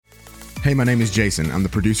Hey, my name is Jason. I'm the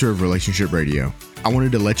producer of Relationship Radio. I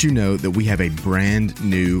wanted to let you know that we have a brand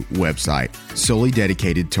new website solely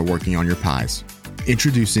dedicated to working on your pies.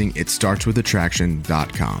 Introducing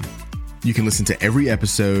itstartswithattraction.com. You can listen to every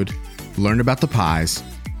episode, learn about the pies,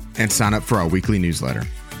 and sign up for our weekly newsletter.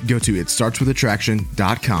 Go to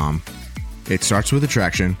itstartswithattraction.com. It starts with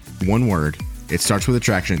attraction, one word,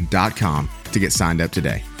 itstartswithattraction.com to get signed up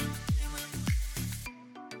today.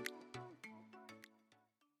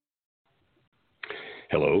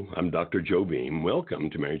 Hello, I'm Dr. Joe Beam. Welcome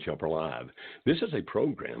to Marriage Helper Live. This is a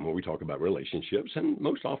program where we talk about relationships, and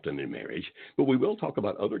most often in marriage, but we will talk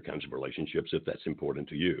about other kinds of relationships if that's important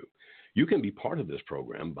to you. You can be part of this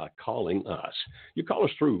program by calling us. You call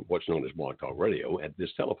us through what's known as Blog Talk Radio at this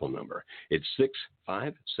telephone number. It's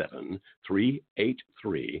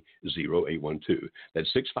 657-383-0812.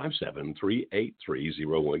 That's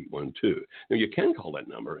 657-383-0812. Now, you can call that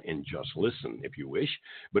number and just listen if you wish.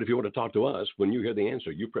 But if you want to talk to us, when you hear the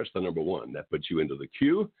answer, you press the number 1. That puts you into the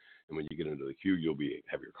queue. And when you get into the queue, you'll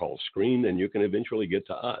have your call screened, and you can eventually get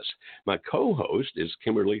to us. My co-host is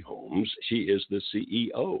Kimberly Holmes. She is the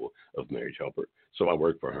CEO of Marriage Helper. So I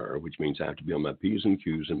work for her, which means I have to be on my P's and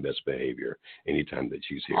Q's and best behavior anytime that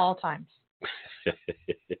she's here. All times.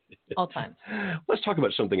 All times. Let's talk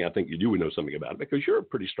about something I think you would know something about, because you're a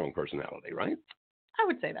pretty strong personality, right? I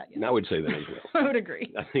would say that, yes. And I would say that as well. I would agree.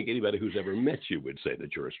 I think anybody who's ever met you would say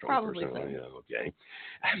that you're a strong personality. So. Yeah, okay.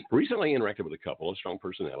 Recently interacted with a couple of strong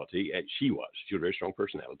personality. She was a very strong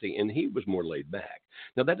personality, and he was more laid back.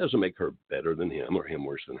 Now, that doesn't make her better than him or him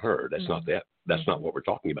worse than her. That's not that. That's not what we're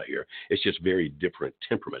talking about here. It's just very different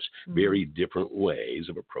temperaments, very different ways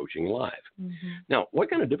of approaching life. Now, what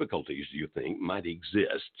kind of difficulties do you think might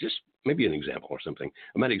exist? Just maybe an example or something.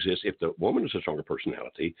 It might exist if the woman is a stronger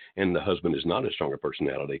personality and the husband is not a stronger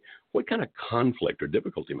personality. What kind of conflict or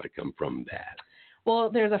difficulty might come from that?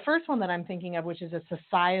 Well, there's a first one that I'm thinking of, which is a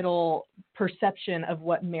societal perception of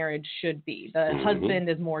what marriage should be. The husband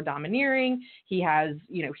is more domineering. He has,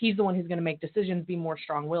 he's the one who's going to make decisions, be more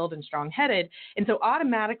strong-willed and strong-headed. And so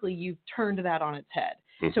automatically you've turned that on its head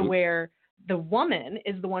to where the woman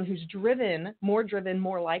is the one who's driven, more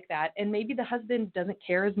like that. And maybe the husband doesn't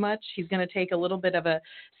care as much. He's going to take a little bit of a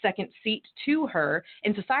second seat to her.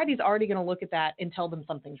 And society's already going to look at that and tell them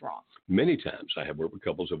something's wrong. Many times I have worked with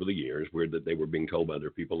couples over the years where that they were being told by other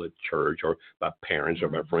people at church or by parents or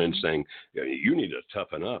by friends saying, you need to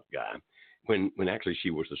toughen up, guy. When actually she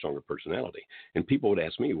was the stronger personality. And people would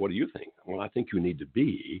ask me, what do you think? Well, I think you need to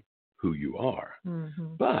be who you are.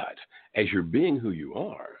 But as you're being who you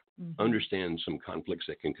are, understand some conflicts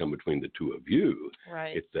that can come between the two of you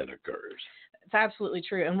if that occurs. It's absolutely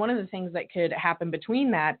true. And one of the things that could happen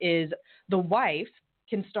between that is the wife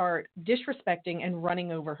can start disrespecting and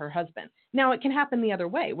running over her husband. Now, it can happen the other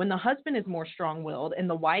way. When the husband is more strong-willed and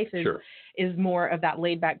the wife is more of that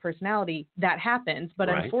laid-back personality, that happens. But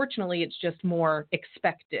unfortunately, it's just more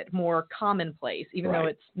expected, more commonplace, even though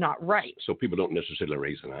it's not right. So people don't necessarily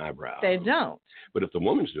raise an eyebrow. They don't. But if the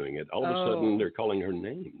woman's doing it, all of a sudden they're calling her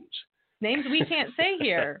names. Names we can't say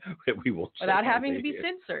here we won't without having to be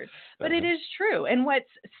censored. But it is true. And what's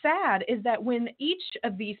sad is that when each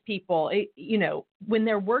of these people, when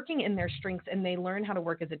they're working in their strengths and they learn how to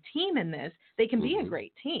work as a team in this, they can be a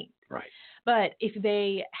great team. Right. But if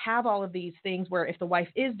they have all of these things where if the wife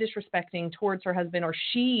is disrespecting towards her husband, or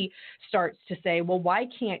she starts to say, well, why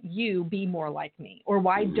can't you be more like me? Or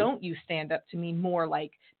why don't you stand up to me more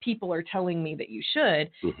like people are telling me that you should?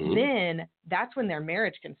 Then that's when their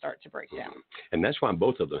marriage can start to break down. And that's why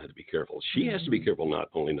both of them have to be careful. She has to be careful not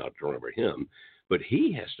only not to run over him, but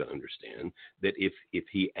he has to understand that if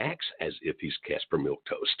he acts as if he's Casper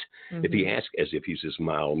Milquetoast, if he acts as if he's this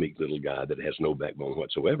mild, meek little guy that has no backbone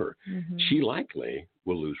whatsoever, she likely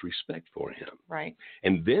will lose respect for him. Right.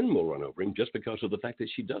 And then will run over him just because of the fact that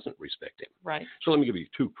she doesn't respect him. Right. So let me give you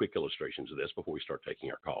 2 quick illustrations of this before we start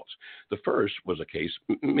taking our calls. The first was a case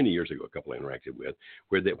many years ago, a couple I interacted with,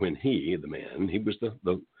 where that when he, the man, he was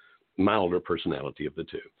the milder personality of the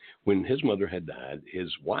two. When his mother had died, his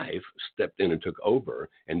wife stepped in and took over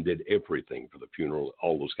and did everything for the funeral,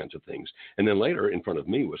 all those kinds of things. And then later in front of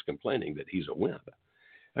me was complaining that he's a wimp.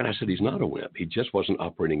 And I said, he's not a wimp. He just wasn't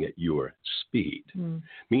operating at your speed,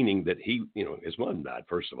 meaning that he, his mom died,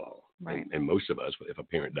 first of all. Right. And most of us, if a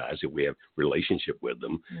parent dies, if we have relationship with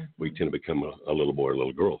them, we tend to become a little boy or a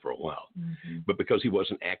little girl for a while. But because he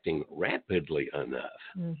wasn't acting rapidly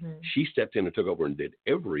enough, she stepped in and took over and did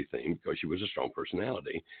everything because she was a strong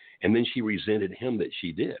personality. And then she resented him that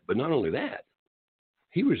she did. But not only that,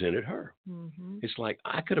 he resented her. It's like,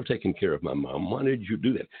 I could have taken care of my mom. Why did you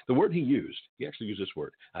do that? The word he actually used this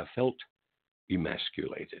word, I felt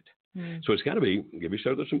emasculated. So it's got to be, give each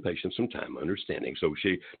other some patience, some time, understanding. So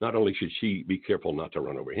not only should she be careful not to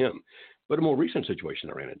run over him, but a more recent situation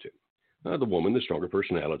I ran into. The woman, the stronger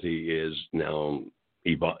personality, is now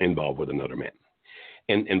involved with another man.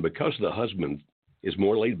 And because the husband is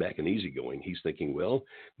more laid back and easygoing, he's thinking, well,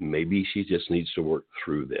 maybe she just needs to work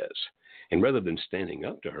through this. And rather than standing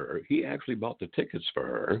up to her, he actually bought the ticket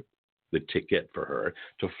for her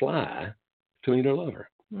to fly to meet her lover.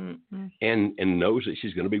 Mm-hmm. And knows that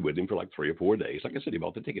she's going to be with him for like 3 or 4 days. Like I said, he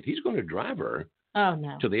bought the ticket. He's going to drive her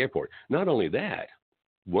to the airport. Not only that,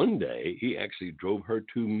 one day he actually drove her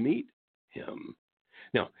to meet him.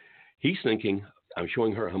 Now, he's thinking, I'm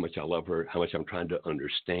showing her how much I love her, how much I'm trying to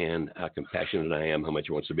understand, how compassionate I am, how much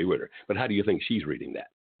he wants to be with her. But how do you think she's reading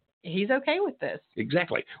that? He's okay with this.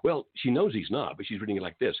 Exactly. Well, she knows he's not, but she's reading it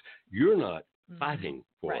like this. You're not fighting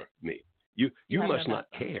for me. You must not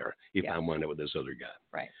care if I wind up with this other guy.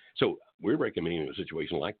 Right. So we're recommending in a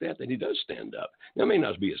situation like that he does stand up. Now, it may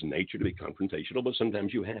not be his nature to be confrontational, but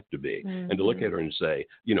sometimes you have to be. And to look at her and say,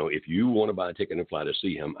 if you want to buy a ticket and fly to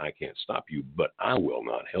see him, I can't stop you, but I will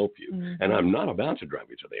not help you. And I'm not about to drive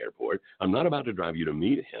you to the airport. I'm not about to drive you to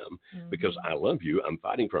meet him because I love you. I'm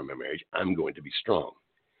fighting for my marriage. I'm going to be strong.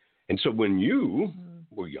 And so when you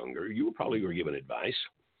were younger, you probably were given advice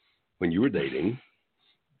when you were dating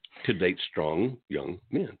to date strong young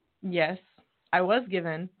men. Yes, I was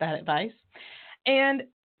given that advice. And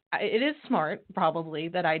it is smart, probably,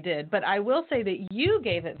 that I did. But I will say that you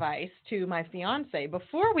gave advice to my fiance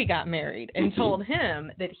before we got married and told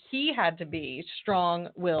him that he had to be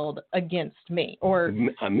strong-willed against me. Or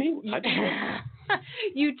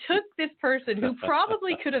you took this person who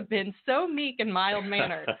probably could have been so meek and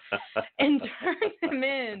mild-mannered and turned him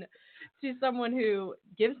in to someone who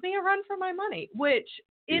gives me a run for my money, which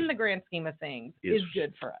in the grand scheme of things is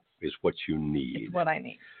good for us. Is what you need. It's what I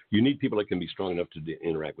need. You need people that can be strong enough to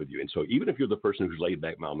interact with you. And so even if you're the person who's laid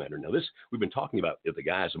back, mild-mannered, now this, we've been talking about if the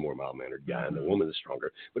guy is a more mild-mannered guy and the woman is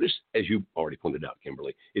stronger, but it's, as you already pointed out,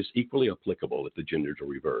 Kimberly, it's equally applicable if the genders are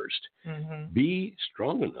reversed. Be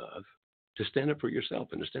strong enough to stand up for yourself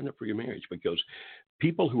and to stand up for your marriage, because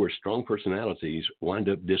people who are strong personalities wind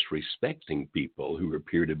up disrespecting people who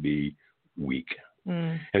appear to be weak.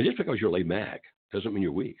 And just because you're laid back doesn't mean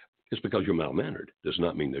you're weak. Just because you're mild-mannered does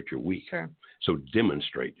not mean that you're weak. Sure. So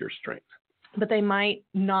demonstrate your strength. But they might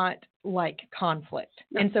not like conflict.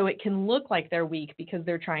 Yeah. And so it can look like they're weak because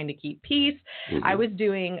they're trying to keep peace. I was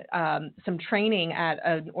doing some training at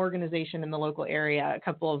an organization in the local area a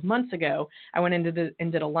couple of months ago. I went into and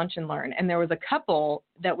did a lunch and learn. And there was a couple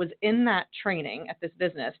that was in that training at this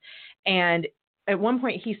business. And at one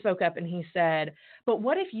point he spoke up and he said, but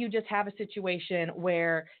what if you just have a situation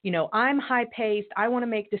where, I'm high paced, I want to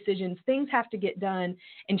make decisions, things have to get done,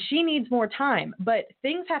 and she needs more time, but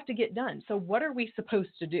things have to get done. So what are we supposed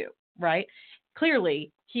to do? Right?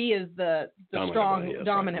 Clearly he is the strong,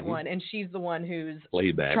 dominant one, and she's the one who's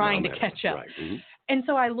trying to catch up. Right. And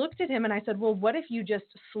so I looked at him and I said, well, what if you just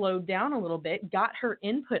slowed down a little bit, got her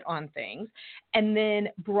input on things, and then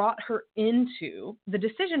brought her into the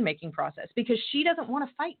decision-making process? Because she doesn't want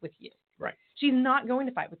to fight with you. Right. She's not going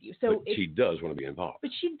to fight with you. So she does want to be involved.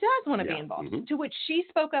 But she does want to be involved. To which she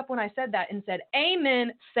spoke up when I said that and said,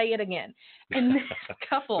 amen, say it again. And this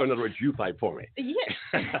couple. So in other words, you fight for me.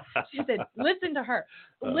 Yes. She said, listen to her.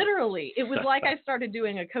 Literally, it was like I started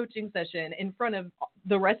doing a coaching session in front of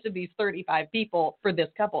the rest of these 35 people for this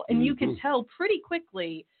couple. And you could tell pretty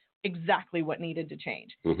quickly exactly what needed to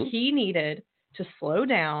change. He needed to slow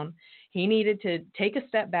down. He needed to take a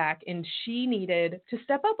step back, and she needed to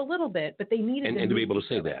step up a little bit, but they needed to be able to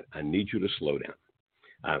say that. I need you to slow down.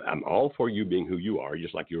 I'm all for you being who you are,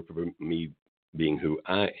 just like you're for me being who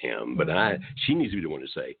I am. But she needs to be the one to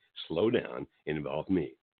say, slow down and involve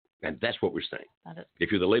me. And that's what we're saying.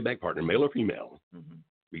 If you're the laid-back partner, male or female,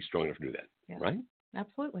 be strong enough to do that, right?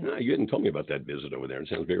 Absolutely. No, you hadn't told me about that visit over there. It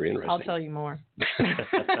sounds very interesting. I'll tell you more.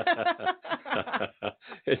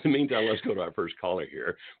 In the meantime, let's go to our first caller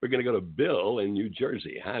here. We're going to go to Bill in New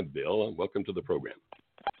Jersey. Hi, Bill, and welcome to the program.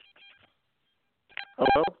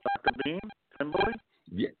 Hello, Dr. Bean, Kimberly?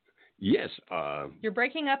 Yes. You're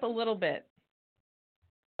breaking up a little bit.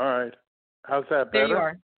 All right. How's that better? There you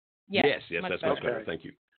are. Yes, that's much better. Thank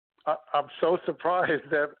you. I'm so surprised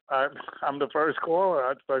that I'm the first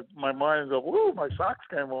caller. It's like my mind goes, woo, my socks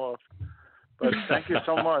came off. But thank you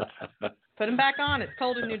so much. Put them back on. It's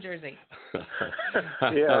cold in New Jersey.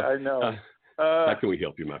 Yeah, I know. How can we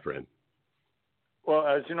help you, my friend? Well,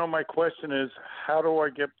 as you know, my question is, how do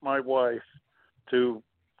I get my wife to,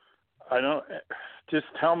 just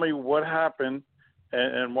tell me what happened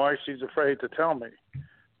and why she's afraid to tell me.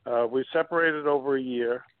 We separated over a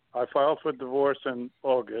year. I filed for divorce in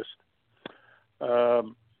August.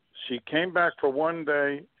 She came back for one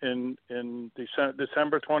day in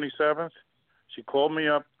December 27th. She called me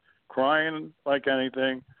up crying like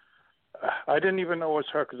anything. I didn't even know it was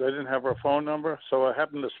her because I didn't have her phone number. So I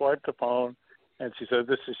happened to swipe the phone, and she said,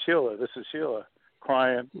 "This is Sheila. This is Sheila,"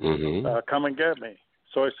 crying. Come and get me.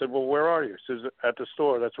 So I said, "Well, where are you?" She says, "At the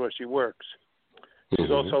store. That's where she works."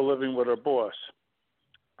 She's also living with her boss.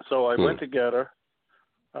 So I went to get her.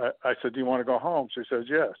 I said, "Do you want to go home?" She says,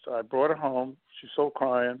 "Yes." I brought her home. She's still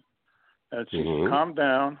crying, and she calmed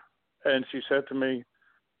down. And she said to me,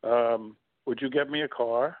 "Would you get me a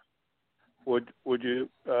car? Would you?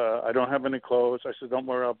 I don't have any clothes." I said, "Don't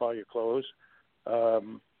worry, I'll buy you clothes.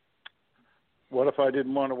 What if I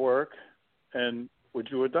didn't want to work? And would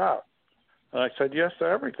you adopt?" And I said yes to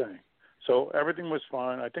everything. So everything was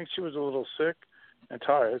fine. I think she was a little sick and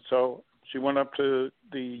tired, so she went up to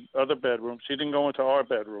the other bedroom. She didn't go into our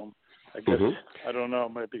bedroom. I guess I don't know.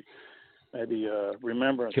 Maybe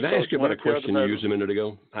remembrance. Can I ask you about a question you used a minute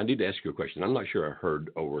ago? I need to ask you a question. I'm not sure I heard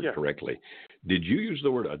a word correctly. Did you use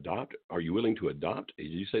the word adopt? Are you willing to adopt? Did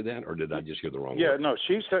you say that, or did I just hear the wrong word? Yeah, no.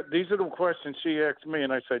 She said these are the questions she asked me,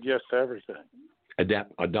 and I said yes to everything.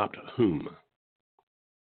 Adopt whom?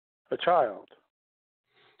 A child.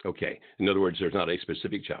 Okay. In other words, there's not a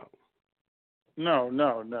specific child. No.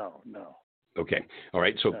 Okay. All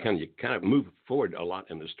right. So can you kind of move forward a lot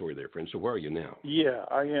in the story there, friend? So where are you now? Yeah,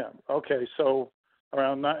 I am. Okay. So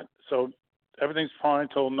around 9. So everything's fine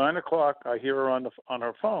till 9 o'clock. I hear her on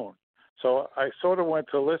her phone. So I sort of went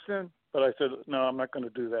to listen, but I said no, I'm not going to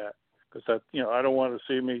do that because I don't want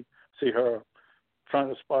to see her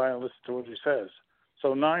trying to spy and listen to what she says.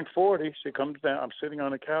 So 9:40, she comes down. I'm sitting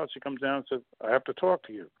on the couch. She comes down and says, "I have to talk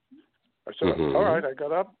to you." I said, "All right." I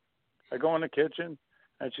got up. I go in the kitchen,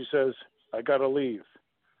 and she says, "I got to leave.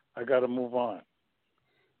 I got to move on."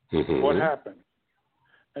 What happened?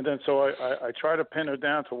 And then so I try to pin her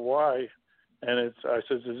down to why, and I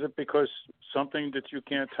says, "Is it because something that you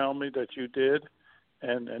can't tell me that you did,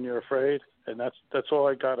 and you're afraid?" And that's all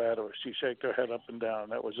I got out of her. She shook her head up and down.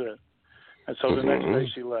 That was it. And so the next day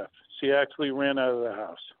she left. She actually ran out of the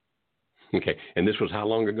house. Okay. And this was how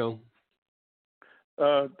long ago?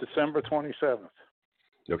 December 27th.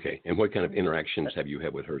 Okay. And what kind of interactions have you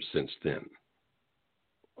had with her since then?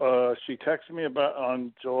 She texted me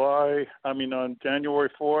on January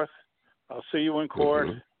 4th. "I'll see you in court,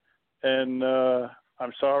 and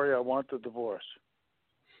I'm sorry, I want the divorce."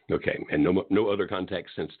 Okay. And no other contact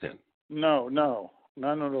since then? No,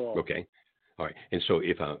 none at all. Okay. All right. And so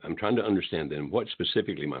if I'm trying to understand then, what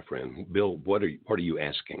specifically, my friend, Bill, what are you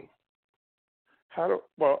asking?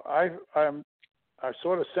 I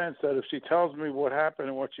sort of sense that if she tells me what happened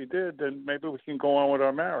and what she did, then maybe we can go on with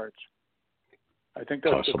our marriage. I think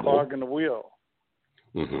that's the clog in the wheel.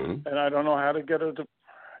 And I don't know how to get her to,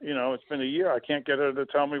 it's been a year. I can't get her to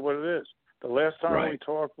tell me what it is. The last time we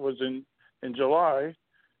talked was in July.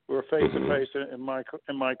 We were face to face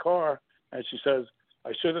in my car, and she says,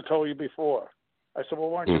 "I should have told you before." I said, "Well,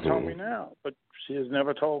 why don't you tell me now?" But she has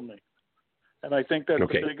never told me. And I think that's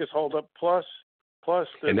the biggest holdup. Plus,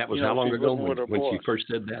 and that was how long ago when she first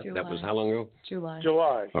said that? July. That was how long ago?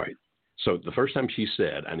 July. All right. So the first time she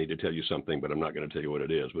said, "I need to tell you something, but I'm not going to tell you what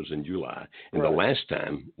it is," was in July. And the last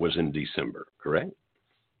time was in December, correct?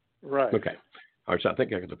 Right. Okay. All right. So I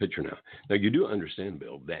think I got the picture now. Now, you do understand,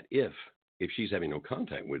 Bill, that if she's having no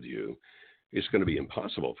contact with you, it's going to be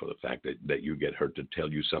impossible for the fact that you get her to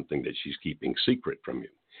tell you something that she's keeping secret from you.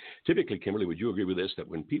 Typically, Kimberly, would you agree with this, that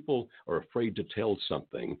when people are afraid to tell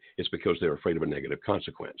something, it's because they're afraid of a negative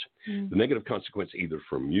consequence? The negative consequence either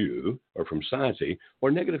from you or from society, or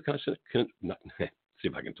negative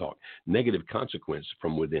negative consequence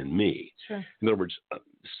from within me. Sure. In other words,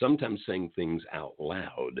 sometimes saying things out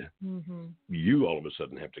loud, you all of a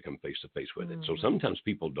sudden have to come face to face with it. So sometimes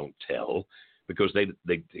people don't tell because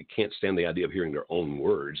they can't stand the idea of hearing their own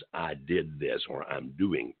words. "I did this," or "I'm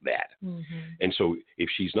doing that." And so if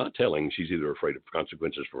she's not telling, she's either afraid of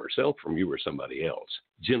consequences for herself, from you, or somebody else,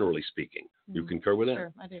 generally speaking. You concur with that?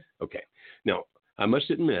 Sure, I do. Okay. Now, I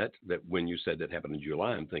must admit that when you said that happened in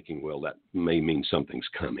July, I'm thinking, well, that may mean something's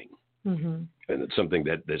coming. And it's something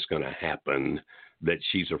that's going to happen that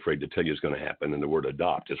she's afraid to tell you is going to happen. And the word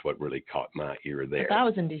adopt is what really caught my ear there. But that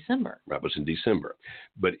was in December. That was in December.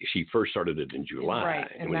 But she first started it in July.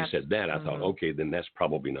 Right. And when you said that, I thought, okay, then that's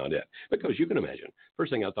probably not it. Because you can imagine,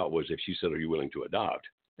 first thing I thought was if she said, "Are you willing to adopt?"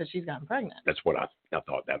 that she's gotten pregnant. That's what I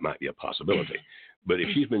thought that might be a possibility. But if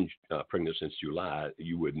she's been pregnant since July,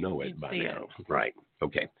 you would know it by now. Right.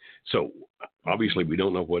 Okay. So obviously we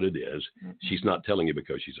don't know what it is. She's not telling you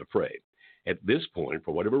because she's afraid. At this point,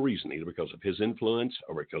 for whatever reason, either because of his influence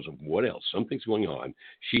or because of what else, something's going on,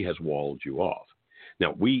 she has walled you off.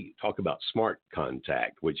 Now, we talk about smart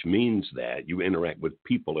contact, which means that you interact with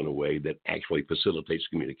people in a way that actually facilitates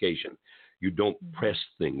communication. You don't press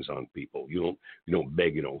things on people. You don't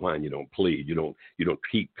beg, you don't whine, you don't plead. You don't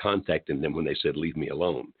keep contacting them when they said, leave me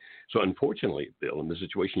alone. So unfortunately, Bill, in the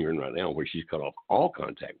situation you're in right now where she's cut off all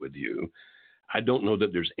contact with you, I don't know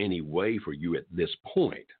that there's any way for you at this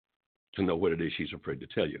point to know what it is she's afraid to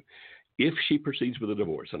tell you. If she proceeds with a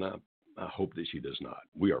divorce, and I hope that she does not.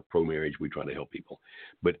 We are pro-marriage. We try to help people.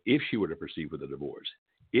 But if she were to proceed with a divorce,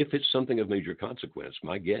 if it's something of major consequence,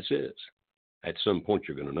 my guess is at some point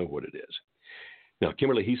you're going to know what it is. Now,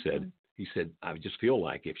 Kimberly, he said, I just feel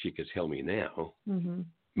like if she could tell me now,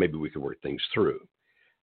 maybe we could work things through.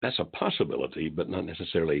 That's a possibility, but not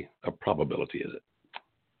necessarily a probability, is it?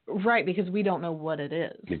 Right, because we don't know what it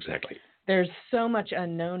is. Exactly. There's so much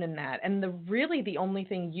unknown in that. And the only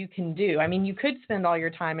thing you can do, I mean, you could spend all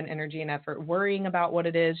your time and energy and effort worrying about what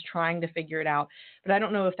it is, trying to figure it out. But I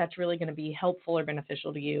don't know if that's really going to be helpful or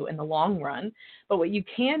beneficial to you in the long run. But what you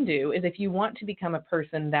can do is if you want to become a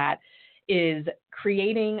person that is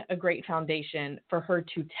creating a great foundation for her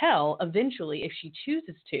to tell eventually if she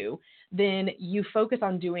chooses to, then you focus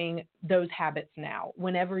on doing those habits now.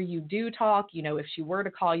 Whenever you do talk, if she were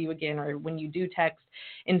to call you again or when you do text,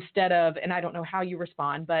 instead of, and I don't know how you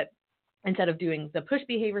respond, but instead of doing the push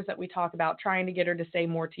behaviors that we talk about, trying to get her to say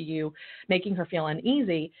more to you, making her feel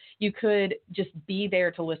uneasy, you could just be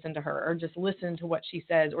there to listen to her or just listen to what she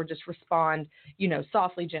says or just respond,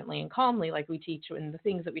 softly, gently, and calmly like we teach in the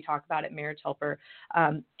things that we talk about at Marriage Helper.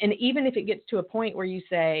 And even if it gets to a point where you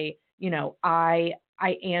say,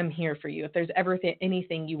 I am here for you. If there's ever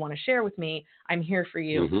anything you want to share with me, I'm here for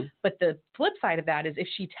you. Mm-hmm. But the flip side of that is if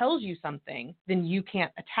she tells you something, then you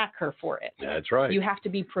can't attack her for it. That's right. You have to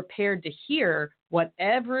be prepared to hear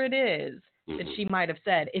whatever it is that she might have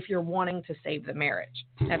said if you're wanting to save the marriage.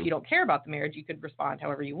 Now, if you don't care about the marriage, you could respond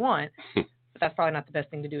however you want. But that's probably not the best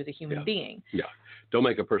thing to do as a human being. Yeah. Don't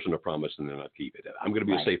make a person a promise and then not keep it. I'm going to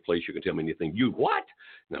be a safe place. You can tell me anything. You what?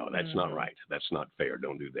 No, that's not right. That's not fair.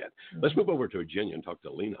 Don't do that. Let's move over to Virginia and talk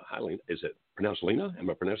to Lena. Hi, Lena. Is it pronounced Lena? Am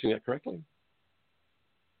I pronouncing that correctly?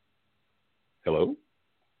 Hello?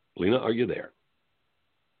 Lena, are you there?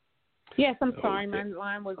 Yes, I'm sorry. My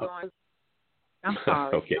line was on. I'm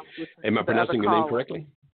sorry. Okay. Am I pronouncing your name correctly?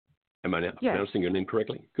 Am I pronouncing your name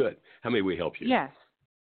correctly? Good. How may we help you? Yes.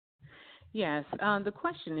 The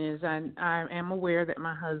question is, I am aware that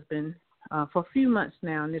my husband, for a few months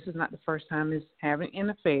now, and this is not the first time, is having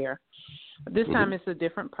an affair. This time it's a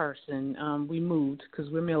different person. We moved because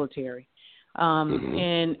we're military.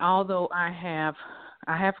 And although I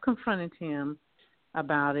have confronted him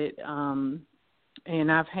about it,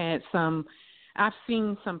 and I've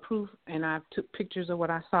seen some proof, and I took pictures of what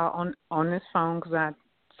I saw on this phone because I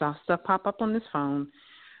saw stuff pop up on this phone.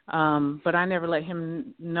 But I never let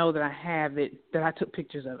him know that I have it, that I took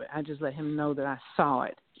pictures of it. I just let him know that I saw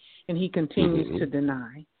it. And he continues to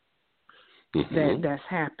deny that that's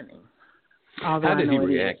happening. How did he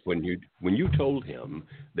react when you told him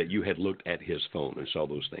that you had looked at his phone and saw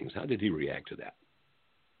those things? How did he react to that?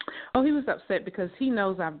 Oh, he was upset because he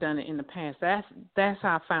knows I've done it in the past. That's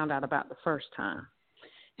how I found out about the first time.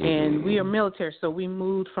 And we are military, so we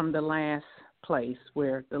moved from the last place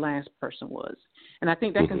where the last person was. And I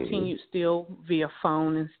think that continued still via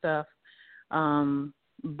phone and stuff.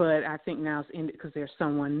 But I think now it's ended because there's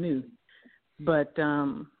someone new. But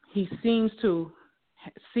he seems to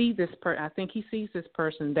see this person. I think he sees this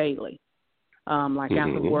person daily, like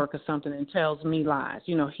after work or something, and tells me lies.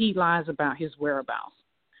 He lies about his whereabouts.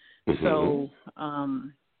 So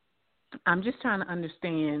I'm just trying to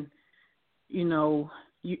understand, and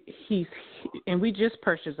we just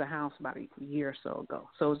purchased a house about a year or so ago,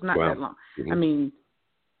 so it's not that long. I mean,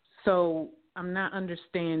 so I'm not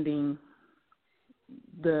understanding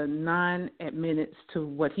the non-admittance to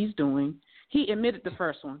what he's doing. He admitted the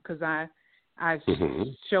first one because I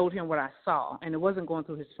showed him what I saw, and it wasn't going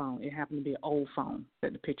through his phone. It happened to be an old phone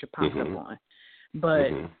that the picture popped up on.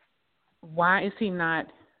 But why is he not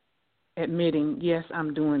admitting, yes,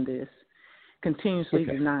 I'm doing this, continuously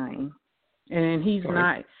denying? And he's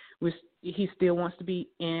not, he still wants to be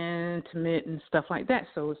intimate and stuff like that.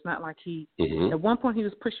 So it's not like at one point he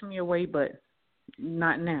was pushing me away, but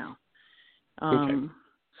not now.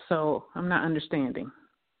 So I'm not understanding.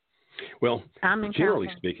 Well, generally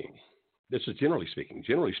speaking, this is generally speaking.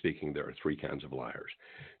 Generally speaking, there are three kinds of liars.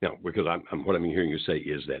 Now, because what I'm hearing you say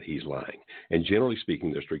is that he's lying. And generally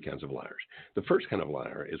speaking, there's three kinds of liars. The first kind of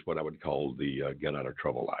liar is what I would call the get out of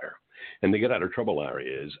trouble liar. And the get out of trouble liar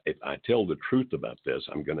is, if I tell the truth about this,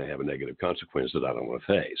 I'm going to have a negative consequence that I don't want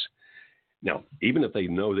to face. Now, even if they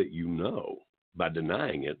know that you know, by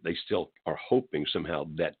denying it, they still are hoping somehow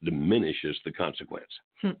that diminishes the consequence.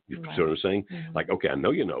 You see what I'm saying? Mm-hmm. Like, okay, I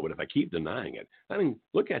know you know, but if I keep denying it, I mean,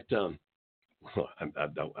 look at,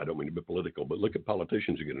 I don't mean to be political, but look at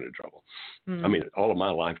politicians who get into trouble. Mm-hmm. I mean, all of my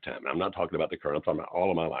lifetime. I'm not talking about the current. I'm talking about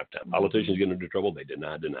all of my lifetime. Mm-hmm. Politicians get into trouble. They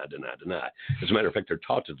deny. As a matter of fact, they're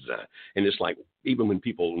taught to deny. And it's like, even when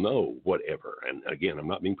people know whatever, and again, I'm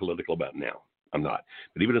not being political about now. I'm not.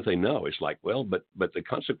 But even if they know, it's like, well, but the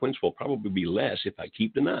consequence will probably be less if I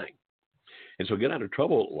keep denying. And so get out of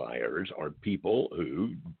trouble liars are people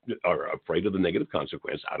who are afraid of the negative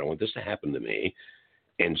consequence. I don't want this to happen to me.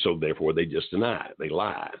 And so therefore they just deny it. They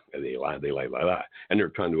lie. And they're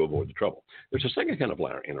trying to avoid the trouble. There's a second kind of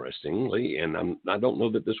liar, interestingly, and I don't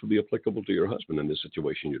know that this would be applicable to your husband in this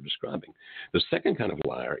situation you're describing. The second kind of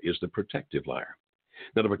liar is the protective liar.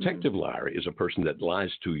 Now, the protective liar is a person that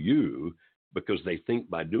lies to you because they think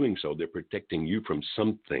by doing so they're protecting you from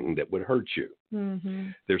something that would hurt you. Mm-hmm.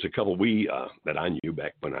 There's a couple that I knew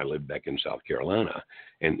back when I lived back in South Carolina,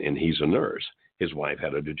 and he's a nurse. His wife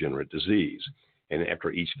had a degenerate disease, and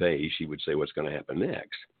after each phase, she would say what's going to happen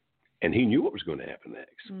next. And he knew what was going to happen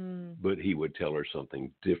next, but he would tell her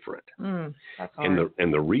something different. That's hard.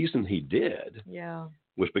 And the reason he did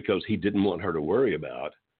was because he didn't want her to worry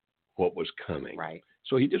about what was coming. Right.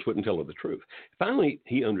 So he just wouldn't tell her the truth. Finally,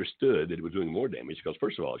 he understood that it was doing more damage because,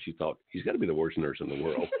 first of all, she thought he's got to be the worst nurse in the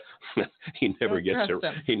world. He never gets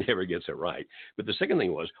it right. But the second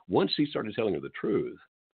thing was, once he started telling her the truth,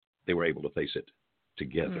 they were able to face it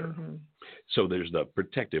together. Mm-hmm. So there's the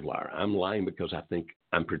protective liar. I'm lying because I think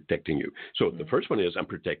I'm protecting you. So the first one is I'm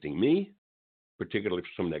protecting me, particularly for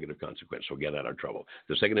some negative consequence, so get out of trouble.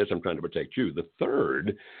 The second is I'm trying to protect you. The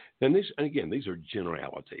third, and these are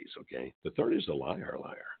generalities, okay? The third is the liar.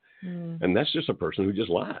 And that's just a person who just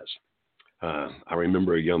lies. I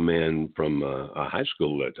remember a young man from a high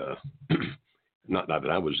school that, not that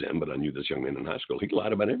I was in, but I knew this young man in high school. He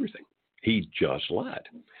lied about everything. He just lied.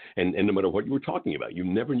 And no matter what you were talking about, you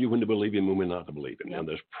never knew when to believe him and when not to believe him. Yep. Now,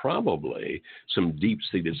 there's probably some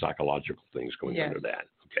deep-seated psychological things going under that.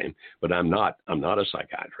 Okay, but I'm not a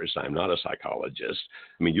psychiatrist. I'm not a psychologist.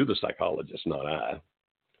 I mean, you're the psychologist, not I.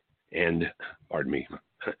 And pardon me,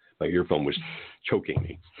 my earphone was choking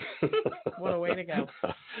me. What a way to go.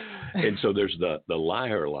 And so there's the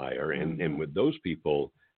liar, and with those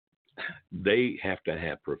people, they have to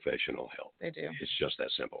have professional help. They do. It's just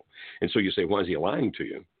that simple. And so you say, why is he lying to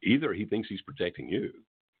you? Either he thinks he's protecting you,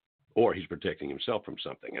 or he's protecting himself from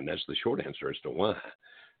something, and that's the short answer as to why.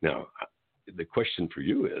 Now, the question for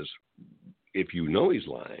you is, if you know he's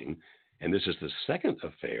lying, and this is the second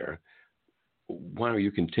affair, why are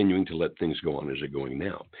you continuing to let things go on as they're going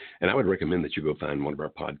now? And I would recommend that you go find one of our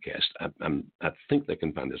podcasts. I think they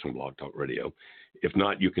can find this on Blog Talk Radio. If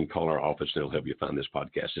not, you can call our office and they'll help you find this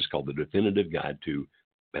podcast. It's called The Definitive Guide to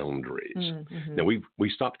Boundaries. Mm-hmm. Now, we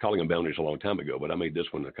stopped calling them boundaries a long time ago, but I made this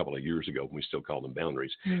one a couple of years ago when we still call them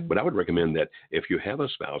boundaries. Mm-hmm. But I would recommend that if you have a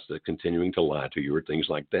spouse that's continuing to lie to you or things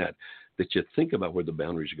like that, that you think about where the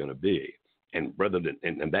boundaries are going to be. And rather than,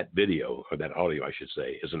 and that video, or that audio, I should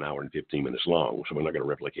say, is an hour and 15 minutes long, so we're not going to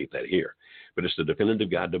replicate that here. But it's The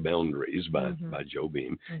Definitive Guide to Boundaries by Joe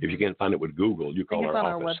Beam. Mm-hmm. If you can't find it with Google, you call our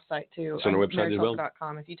office. It's on our website, too. It's on our website as well?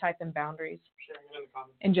 marriagehelp.com. If you type in boundaries,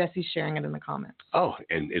 and Jesse's sharing it in the comments. Oh,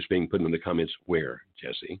 and it's being put in the comments where,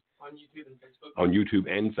 Jesse? On YouTube and Facebook. On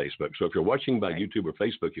YouTube and Facebook. So if you're watching by YouTube or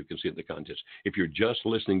Facebook, you can see it in the contents. If you're just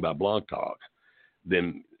listening by Blog Talk,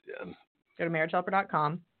 then go to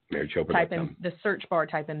marriagehelper.com. Type in the search bar,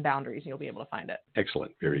 type in boundaries, and you'll be able to find it.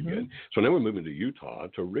 Excellent. Very good. So now we're moving to Utah,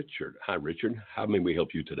 to Richard. Hi, Richard. How may we help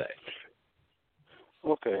you today?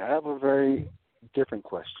 Okay. I have a very different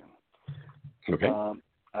question. Okay.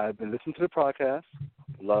 I've been listening to the podcast.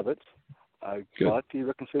 Love it. I got the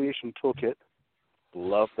Reconciliation Toolkit.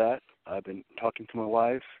 Love that. I've been talking to my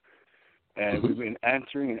wife, and we've been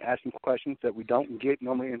answering and asking questions that we don't get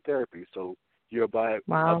normally in therapy. So you're above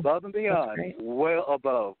and beyond, well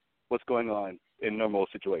above what's going on in normal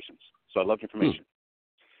situations. So I love the information.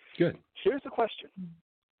 Good. Here's the question.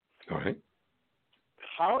 All right.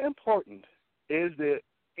 How important is the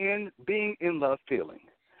being in love feeling?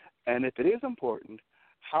 And if it is important,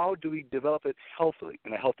 how do we develop it healthily,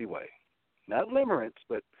 in a healthy way? Not limerence,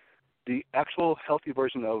 but the actual healthy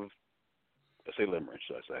version of, let's say, limerence,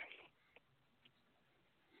 should I say.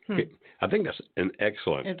 Okay. I think that's an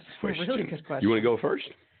excellent question. A really good question. You want to go first?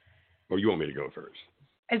 Or you want me to go first?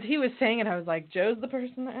 As he was saying it, I was like, Joe's the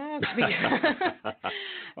person to ask.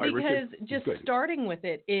 Because just starting with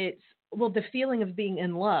it, the feeling of being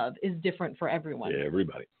in love is different for everyone. Yeah,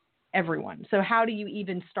 everyone. So how do you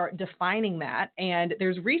even start defining that? And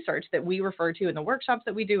there's research that we refer to in the workshops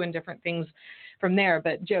that we do and different things from there.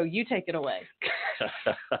 But Joe, you take it away.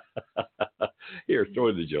 Here, throw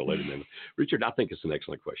it to Joe later, man. Richard, I think it's an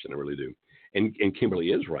excellent question. I really do. And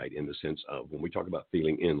Kimberly is right in the sense of when we talk about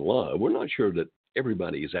feeling in love, we're not sure that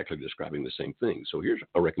everybody is actually describing the same thing. So here's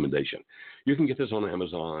a recommendation. You can get this on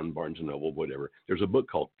Amazon, Barnes & Noble, whatever. There's a book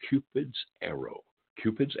called Cupid's Arrow.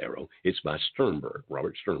 Cupid's Arrow. It's by Sternberg,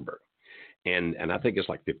 Robert Sternberg. And I think it's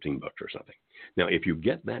like $15 or something. Now, if you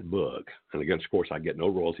get that book, and again, of course, I get no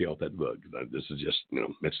royalty off that book. This is just,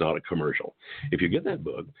 it's not a commercial. If you get that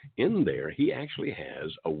book, in there, he actually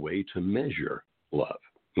has a way to measure love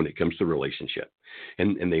when it comes to relationship.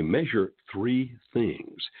 And they measure three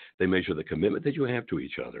things. They measure the commitment that you have to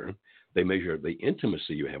each other. They measure the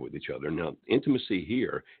intimacy you have with each other. Now, intimacy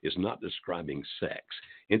here is not describing sex.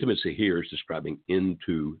 Intimacy here is describing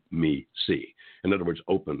into-me-see. In other words,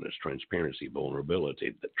 openness, transparency,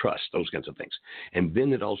 vulnerability, the trust, those kinds of things. And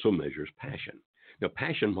then it also measures passion. Now,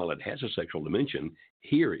 passion, while it has a sexual dimension,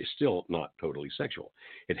 here is still not totally sexual.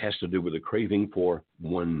 It has to do with a craving for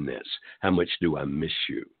oneness. How much do I miss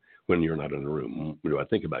you when you're not in the room? What do I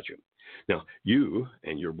think about you? Now, you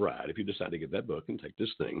and your bride, if you decide to get that book and take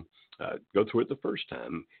this thing, go through it the first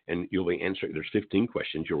time, and you'll be answering. There's 15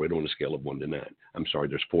 questions. You'll rate on a scale of 1 to 9. I'm sorry,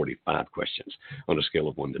 there's 45 questions on a scale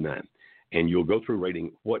of 1 to 9. And you'll go through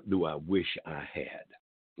rating, what do I wish I had?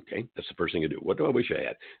 Okay, that's the first thing you do. What do I wish I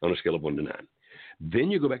had on a scale of 1 to 9?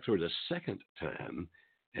 Then you go back through it a second time,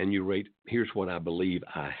 and you rate, here's what I believe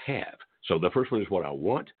I have. So the first one is what I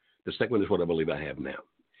want. The second one is what I believe I have now.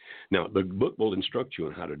 Now, the book will instruct you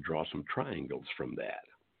on how to draw some triangles from that.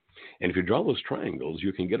 And if you draw those triangles,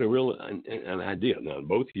 you can get an idea. Now,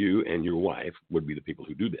 both you and your wife would be the people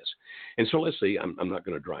who do this. And so let's see, I'm not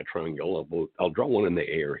going to draw a triangle. I'll draw one in the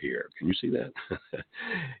air here. Can you see that?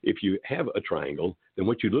 If you have a triangle, then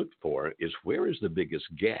what you look for is where is the biggest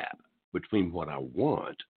gap between what I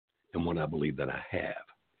want and what I believe that I have.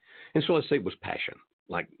 And so let's say it was passion.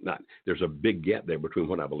 There's a big gap there between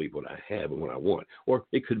what I believe, what I have, and what I want. Or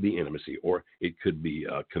it could be intimacy, or it could be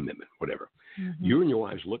commitment, whatever. Mm-hmm. You and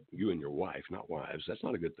your wife, not wives, that's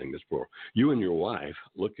not a good thing, that's plural. You and your wife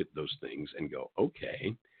look at those things and go,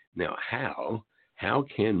 okay, now how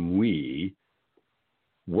can we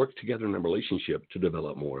work together in a relationship to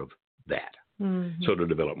develop more of that? Mm-hmm. So to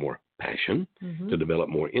develop more passion, mm-hmm. to develop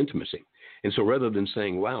more intimacy. And so rather than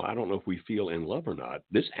saying, wow, I don't know if we feel in love or not,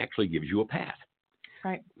 this actually gives you a path.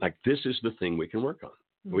 Right. Like this is the thing we can work on.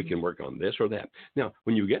 Mm-hmm. We can work on this or that. Now,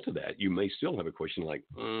 when you get to that, you may still have a question like,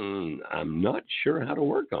 I'm not sure how to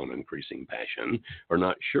work on increasing passion or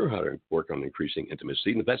not sure how to work on increasing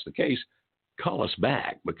intimacy. And if that's the case, call us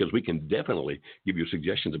back because we can definitely give you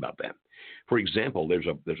suggestions about that. For example, there's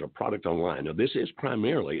a product online. Now, this is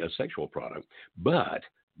primarily a sexual product, but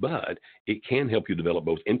it can help you develop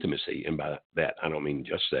both intimacy. And by that, I don't mean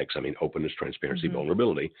just sex. I mean openness, transparency, mm-hmm.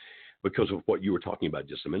 vulnerability. Because of what you were talking about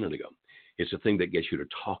just a minute ago. It's a thing that gets you to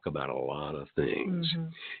talk about a lot of things. Mm-hmm.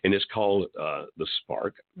 And it's called the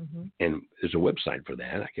Spark. Mm-hmm. And there's a website for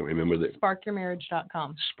that. I can't remember that.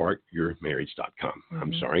 SparkYourMarriage.com. SparkYourMarriage.com. Mm-hmm.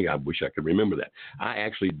 I'm sorry. I wish I could remember that. I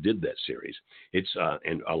actually did that series. It's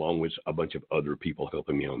and along with a bunch of other people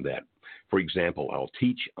helping me on that. For example, I'll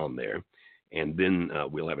teach on there. And then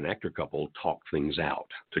we'll have an actor couple talk things out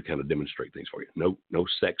to kind of demonstrate things for you. No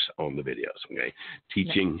sex on the videos, okay?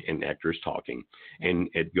 Teaching and actors talking. And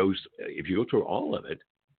it goes, if you go through all of it,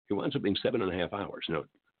 it winds up being 7.5 hours.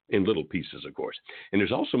 In little pieces, of course. And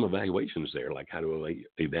there's also some evaluations there, like how to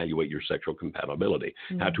evaluate your sexual compatibility,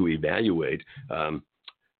 mm-hmm. how to evaluate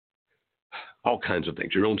all kinds of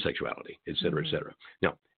things, your own sexuality, et cetera, mm-hmm. et cetera.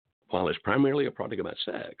 Now, while it's primarily a product about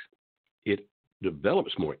sex, it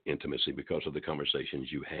develops more intimacy because of the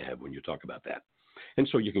conversations you have when you talk about that. And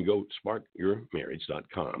so you can go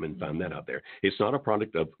SparkYourMarriage.com and find that out there. It's not a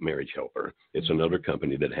product of Marriage Helper. It's mm-hmm. another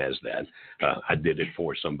company that has that. I did it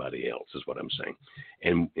for somebody else is what I'm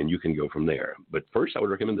saying. And you can go from there. But first, I would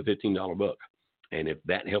recommend the $15 book. And if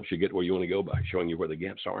that helps you get where you want to go by showing you where the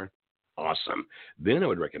gaps are, awesome. Then I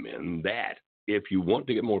would recommend that if you want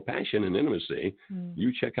to get more passion and intimacy,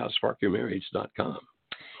 you check out SparkYourMarriage.com.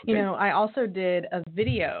 Okay. I also did a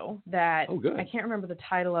video that I can't remember the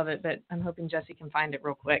title of it, but I'm hoping Jesse can find it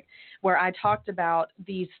real quick, where I talked about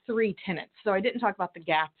these 3 tenets. So I didn't talk about the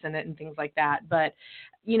gaps in it and things like that, but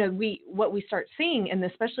what we start seeing, and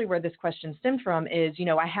especially where this question stemmed from, is,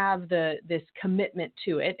 I have this commitment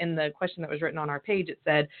to it. And the question that was written on our page, it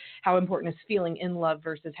said, how important is feeling in love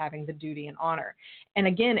versus having the duty and honor? And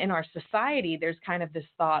again, in our society, there's kind of this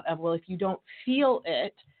thought of, well, if you don't feel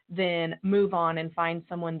it, then move on and find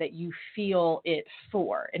someone that you feel it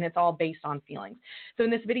for. And it's all based on feelings. So in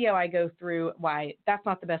this video, I go through why that's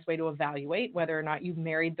not the best way to evaluate whether or not you've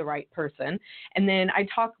married the right person. And then I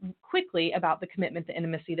talk quickly about the commitment, the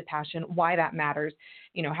intimacy, the passion, why that matters,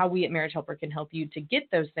 how we at Marriage Helper can help you to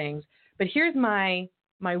get those things. But here's my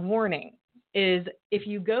warning is, if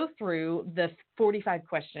you go through the 45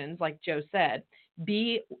 questions, like Joe said,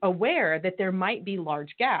 be aware that there might be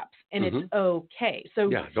large gaps, and it's okay.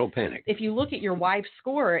 So don't panic. If you look at your wife's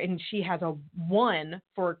score and she has a 1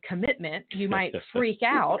 for commitment, you might freak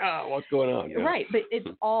out. What's going on? Yeah. Right, but it's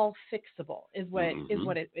all fixable, is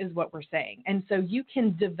what we're saying. And so you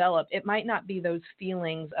can develop. It might not be those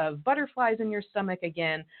feelings of butterflies in your stomach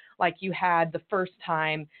again, like you had the first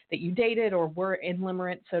time that you dated or were in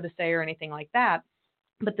limerent, so to say, or anything like that.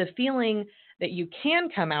 But the feeling that you can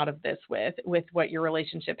come out of this with what your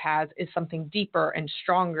relationship has is something deeper and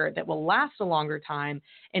stronger that will last a longer time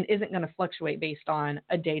and isn't going to fluctuate based on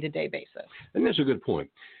a day-to-day basis. And that's a good point,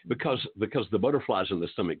 because the butterflies in the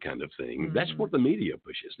stomach kind of thing, that's what the media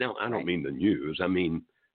pushes. Now, I don't mean the news. I mean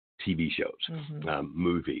TV shows,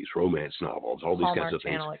 movies, romance novels, all these Hallmark kinds of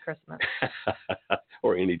things. Channel at Christmas.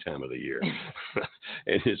 Or any time of the year.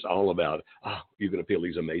 And it's all about, you're going to feel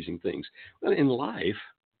these amazing things. Well, in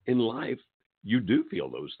life, you do feel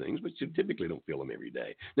those things, but you typically don't feel them every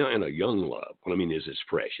day. Now, in a young love, what I mean is it's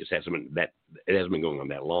fresh. It hasn't been going on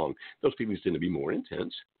that long. Those feelings tend to be more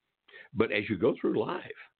intense. But as you go through life,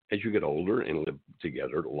 as you get older and live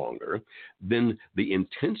together longer, then the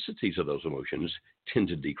intensities of those emotions tend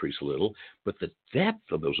to decrease a little, but the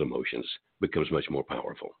depth of those emotions becomes much more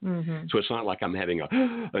powerful. So it's not like I'm having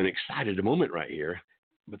an excited moment right here,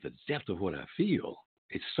 but the depth of what I feel,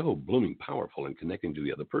 it's so blooming powerful in connecting to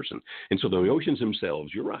the other person. And so the emotions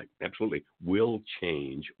themselves, you're right, absolutely, will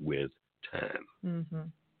change with time.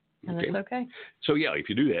 And that's okay. So, if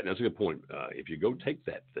you do that, and that's a good point. If you go take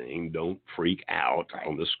that thing, don't freak out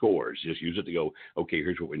on the scores. Just use it to go, okay,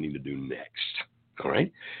 here's what we need to do next. All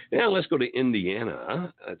right. Now let's go to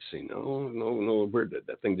Indiana. Let's see. No. Where did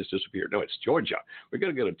that thing just disappear? No, it's Georgia. We're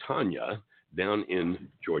going to go to Tanya down in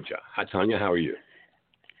Georgia. Hi, Tanya. How are you?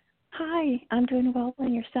 Hi. I'm doing well.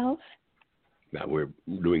 And yourself? Now, we're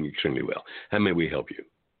doing extremely well. How may we help you?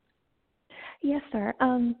 Yes, sir.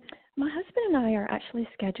 My husband and I are actually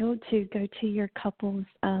scheduled to go to your couple's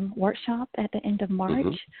workshop at the end of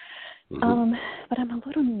March, but I'm a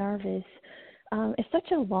little nervous. It's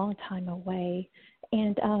such a long time away,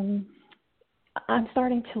 and I'm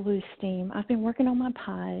starting to lose steam. I've been working on my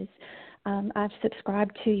pies. I've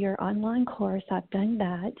subscribed to your online course. I've done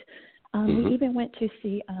that. We even went to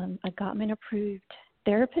see a Gottman-approved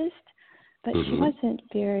therapist, but she wasn't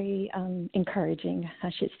very encouraging, I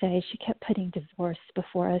should say. She kept putting divorce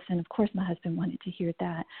before us, and of course my husband wanted to hear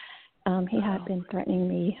that. He had been threatening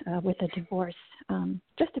me with a divorce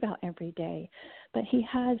just about every day, but he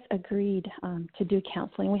has agreed to do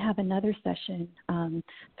counseling. We have another session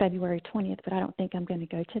February 20th, but I don't think I'm going to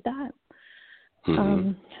go to that.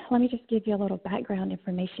 Let me just give you a little background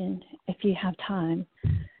information if you have time.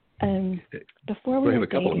 Before we have a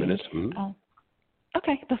couple of minutes.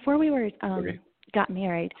 Okay. Before we were got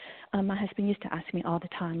married, my husband used to ask me all the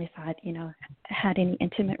time if I'd, had any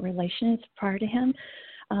intimate relations prior to him.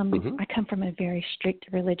 I come from a very strict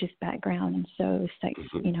religious background, and so sex,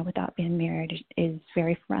 without being married is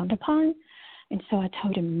very frowned upon. And so I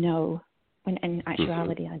told him no. When in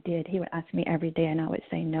actuality I did. He would ask me every day, and I would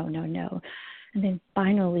say no, no, no. And then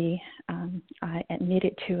finally, I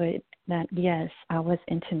admitted to it that, yes, I was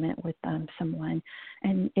intimate with someone,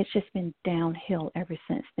 and it's just been downhill ever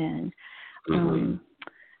since then.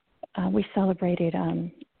 We celebrated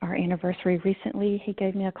our anniversary recently. He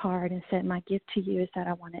gave me a card and said, my gift to you is that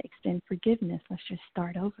I want to extend forgiveness. Let's just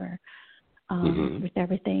start over with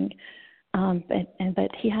everything. But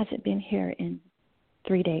he hasn't been here in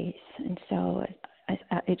 3 days, and so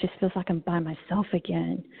it just feels like I'm by myself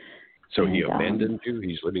again. So he abandoned you?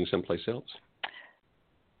 He's living someplace else?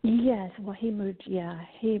 Yes. Well, he moved. Yeah.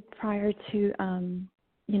 He, prior to,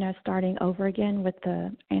 starting over again with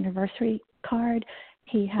the anniversary card,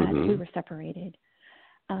 we were separated.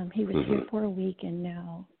 He was here for a week, and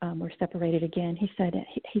now we're separated again. He said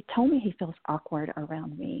he told me he feels awkward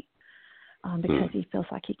around me because he feels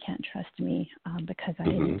like he can't trust me because I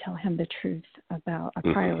didn't tell him the truth about a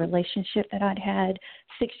prior relationship that I'd had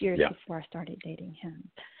 6 years before I started dating him.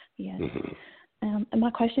 Yes. And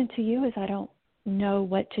my question to you is, I don't know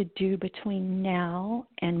what to do between now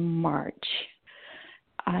and March.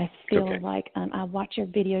 I feel like I watch your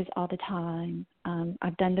videos all the time.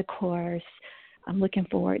 I've done the course. I'm looking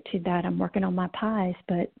forward to that. I'm working on my pies,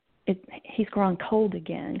 but he's growing cold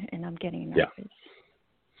again, and I'm getting nervous.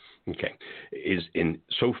 Yeah. Okay.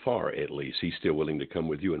 So far, at least, he's still willing to come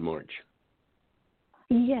with you in March?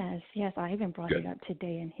 Yes. I even brought it up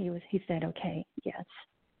today, and he said okay. Yes.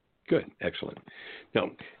 Good. Excellent.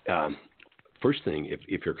 Now, first thing,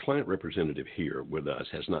 if your client representative here with us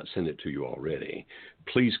has not sent it to you already,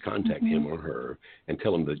 please contact him or her and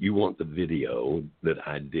tell him that you want the video that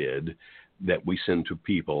I did that we send to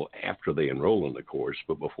people after they enroll in the course,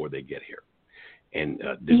 but before they get here. And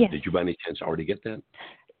did you by any chance already get that?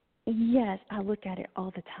 Yes, I look at it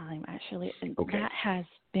all the time, actually. And that has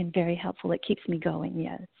been very helpful. It keeps me going,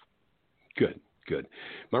 yes. Good.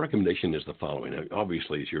 My recommendation is the following. Now,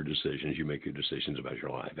 obviously, it's your decisions. You make your decisions about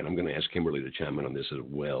your life. And I'm going to ask Kimberly to chime in on this as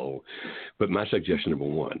well. But my suggestion,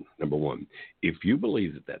 number one, if you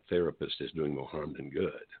believe that therapist is doing more harm than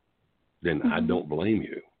good, then I don't blame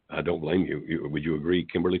you. Would you agree,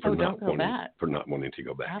 Kimberly, for not wanting to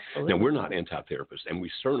go back? Absolutely. Now, we're not anti-therapists, and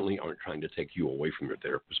we certainly aren't trying to take you away from your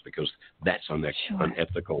therapist because that's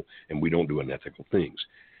unethical, and we don't do unethical things.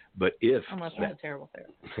 But if a terrible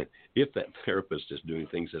therapist. If that therapist is doing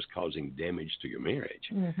things that's causing damage to your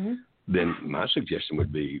marriage, then my suggestion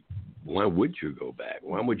would be, why would you go back?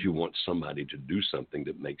 Why would you want somebody to do something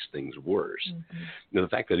that makes things worse? Now, the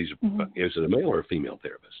fact that is it a male or a female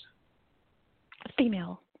therapist?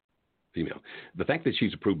 Female. The fact that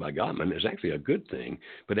she's approved by Gottman is actually a good thing,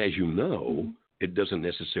 but as you know, it doesn't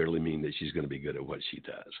necessarily mean that she's going to be good at what she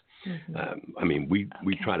does.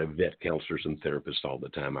 We try to vet counselors and therapists all the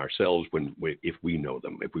time ourselves if we know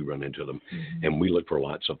them, if we run into them, and we look for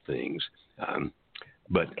lots of things.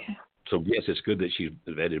 So yes, it's good that she's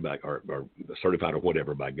vetted by or certified or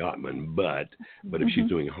whatever by Gottman, but if she's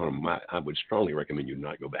doing harm, I would strongly recommend you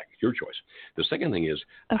not go back. Your choice. The second thing is,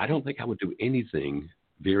 I don't think I would do anything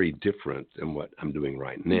very different than what I'm doing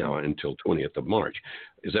right now until 20th of March.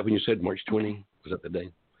 Is that when you said March 20? Was that the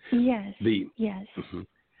day? Yes. Yes.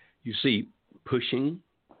 You see, pushing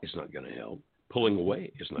is not going to help. Pulling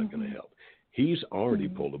away is not going to help. He's already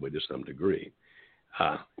pulled away to some degree.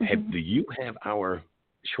 Do you have our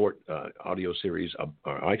short audio series,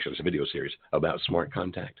 or actually it's a video series about smart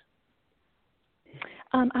contact?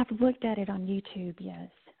 I've looked at it on YouTube, yes.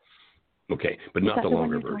 Okay, but not the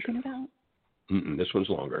longer version. Talking about? This one's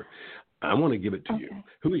longer. I want to give it to you.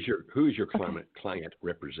 Who is your client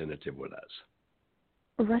representative with us?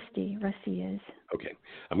 Rusty is. Okay.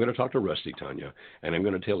 I'm going to talk to Rusty, Tanya, and I'm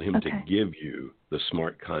going to tell him to give you the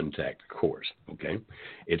Smart Contact course, okay?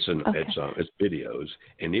 It's videos,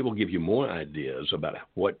 and it will give you more ideas about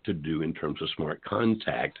what to do in terms of smart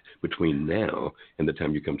contact between now and the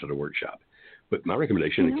time you come to the workshop. But my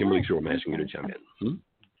recommendation, and Kimberly, I'm asking you to chime in.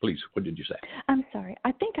 Please, what did you say? I'm sorry.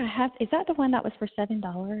 I think I have. Is that the one that was for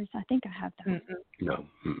 $7? I think I have that. No.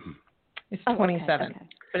 It's $27,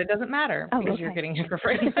 but it doesn't matter because you're getting it for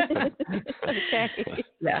free.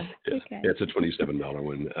 Yeah. It's a $27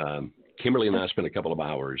 one. Kimberly and I spent a couple of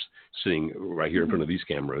hours sitting right here in front of these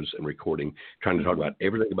cameras and recording, trying to talk about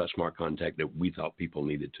everything about smart contact that we thought people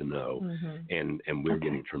needed to know, and we're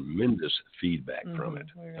getting tremendous feedback from it.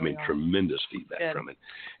 Tremendous feedback from it.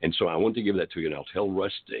 And so I want to give that to you, and I'll tell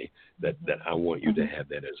Rusty that I want you to have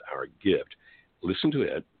that as our gift. Listen to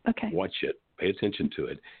it, watch it, pay attention to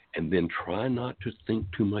it, and then try not to think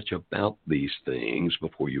too much about these things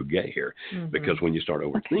before you get here. Because when you start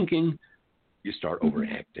overthinking, you start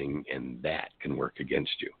overacting, and that can work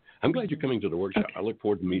against you. I'm glad you're coming to the workshop. I look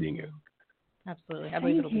forward to meeting you. Absolutely. I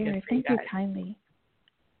believe it'll be good for you guys. Thank you kindly.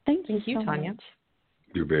 Thank you so Tanya. much.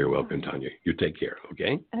 You're very welcome, Tanya. You take care,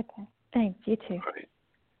 okay? Okay. Thanks. You too.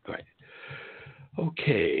 All right.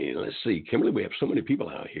 Okay, let's see. Kimberly, we have so many people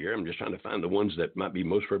out here. I'm just trying to find the ones that might be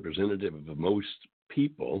most representative of most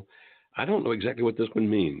people. I don't know exactly what this one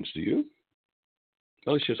means. Do you?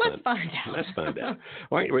 Well, let's find out.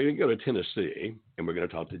 All right, we're going to go to Tennessee, and we're going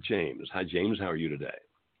to talk to James. Hi, James. How are you today?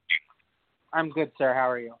 I'm good, sir. How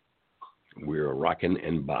are you? We're rocking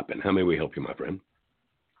and bopping. How may we help you, my friend?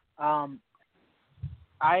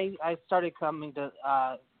 I started coming to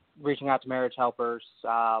reaching out to marriage helpers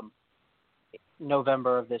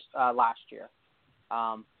November of this last year.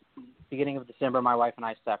 Beginning of December, my wife and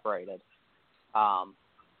I separated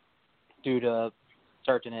due to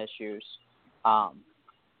certain issues.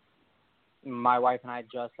 My wife and I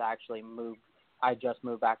just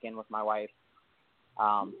moved back in with my wife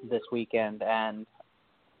this weekend, and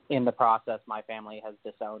in the process, my family has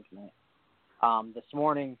disowned me. This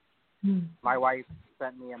morning, my wife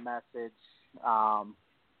sent me a message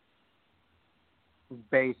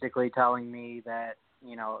basically telling me that,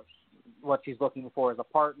 what she's looking for is a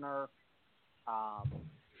partner,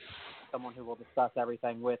 someone who will discuss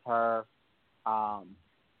everything with her,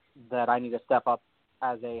 that I need to step up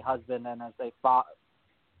as a husband and as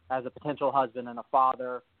a potential husband and a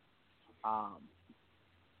father.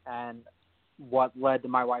 And what led to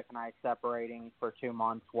my wife and I separating for 2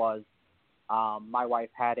 months was my wife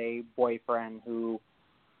had a boyfriend who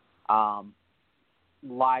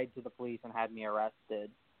lied to the police and had me arrested.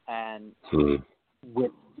 And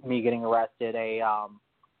with me getting arrested, a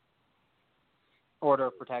order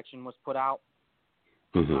of protection was put out.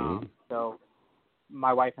 So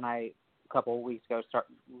my wife and I, a couple of weeks ago,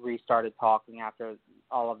 restarted talking after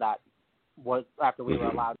all of that after we were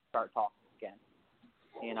allowed to start talking again.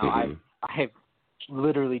 I've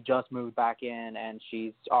literally just moved back in, and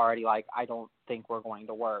she's already like, I don't think we're going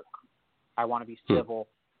to work. I want to be civil.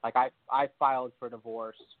 Like, I filed for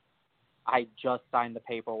divorce. I just signed the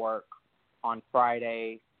paperwork on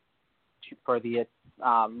Friday for the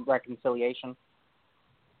reconciliation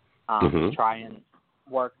to try and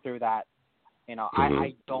work through that.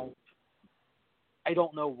 I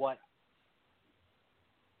don't know what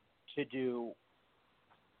to do.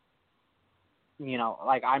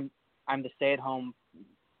 Like, I'm the stay-at-home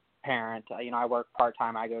parent. I work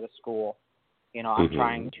part-time. I go to school. I'm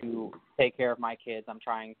trying to take care of my kids. I'm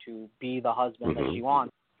trying to be the husband that she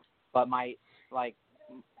wants. But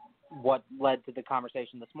what led to the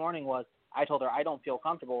conversation this morning was I told her I don't feel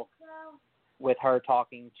comfortable with her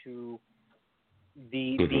talking to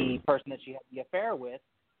the person that she had the affair with.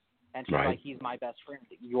 And she's like, he's my best friend.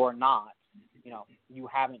 You're not. You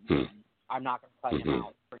haven't been. I'm not going to cut him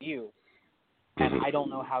out for you. And I don't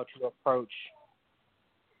know how to approach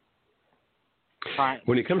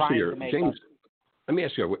when it comes to your James. Let me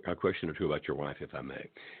ask you a question or two about your wife, if I may.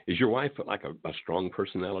 Is your wife like a strong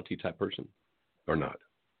personality type person, or not?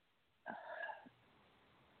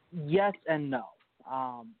 Yes and no.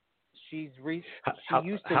 How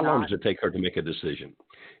long does it take her to make a decision?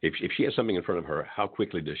 If she has something in front of her, how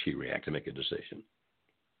quickly does she react to make a decision?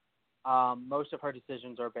 Most of her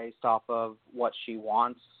decisions are based off of what she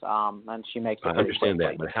wants, and she makes. I understand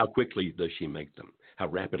that, but how quickly does she make them? How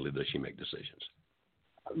rapidly does she make decisions?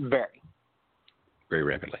 Very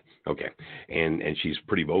rapidly. Okay, and she's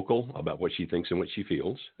pretty vocal about what she thinks and what she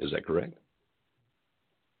feels. Is that correct?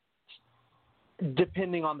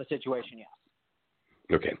 Depending on the situation, yes.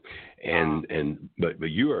 Okay, but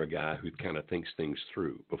you are a guy who kind of thinks things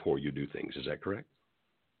through before you do things. Is that correct?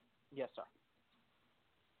 Yes, sir.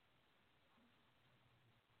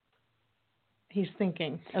 He's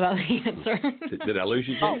thinking about the answer. Did I lose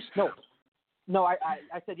you, James? No. I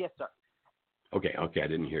said yes, sir. Okay, I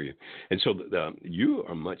didn't hear you. And so you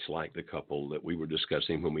are much like the couple that we were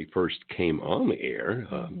discussing when we first came on the air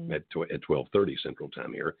at 12:30 Central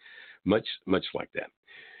Time here, much like that.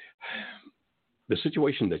 The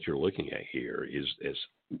situation that you're looking at here is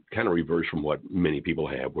kind of reversed from what many people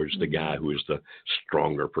have, where it's the guy who is the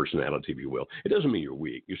stronger personality, if you will. It doesn't mean you're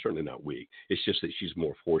weak. You're certainly not weak. It's just that she's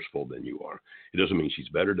more forceful than you are. It doesn't mean she's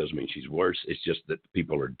better. It doesn't mean she's worse. It's just that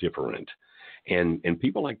people are different. And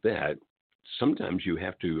people like that, sometimes you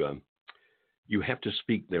have to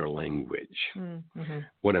speak their language.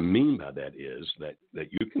 What I mean by that is that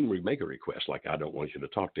you can make a request like, I don't want you to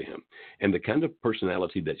talk to him. And the kind of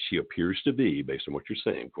personality that she appears to be, based on what you're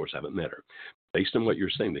saying, of course I haven't met her, based on what you're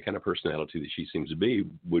saying, the kind of personality that she seems to be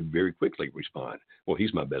would very quickly respond, well,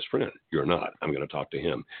 he's my best friend. You're not. I'm going to talk to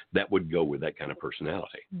him. That would go with that kind of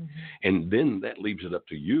personality. And then that leaves it up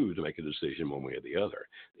to you to make a decision one way or the other.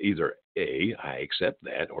 Either A, I accept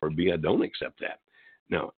that, or B, I don't accept that.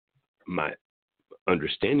 Now, my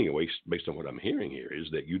understanding, based on what I'm hearing here, is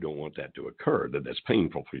that you don't want that to occur, that's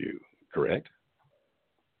painful for you, correct?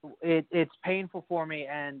 It's painful for me,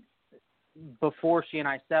 and before she and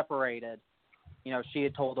I separated, she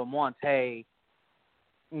had told him once, hey,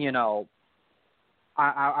 I'm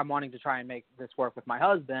wanting to try and make this work with my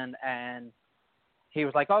husband, and he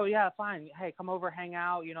was like, oh, yeah, fine, hey, come over, hang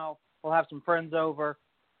out, we'll have some friends over.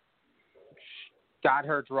 Got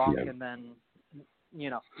her drunk, and then,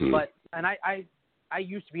 but, and I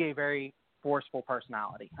used to be a very forceful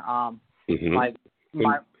personality. Why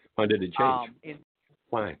did it change?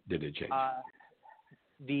 Why did it change?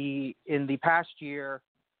 In the past year,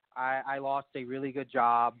 I lost a really good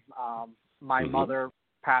job. My mother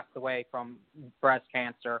passed away from breast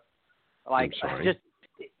cancer. I'm sorry.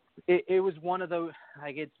 It was one of those.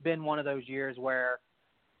 It's been one of those years where.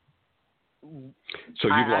 So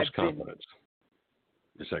you've lost confidence.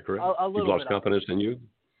 Is that correct? A little you've lost confidence in you.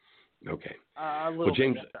 Okay. Well,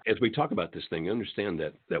 James, bit, yes, as we talk about this thing, understand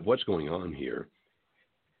that what's going on here.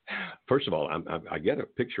 First of all, I get a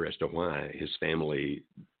picture as to why his family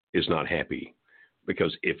is not happy,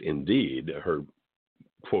 because if indeed her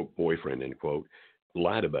quote boyfriend end quote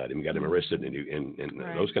lied about him, got him arrested, and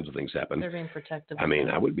Right. those kinds of things happen. They're being protective. I mean,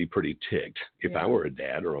 I would be pretty ticked if I were a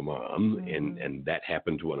dad or a mom, Mm-hmm. and that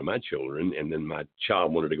happened to one of my children, and then my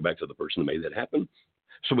child wanted to go back to the person who made that happen.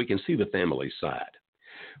 So we can see the family side.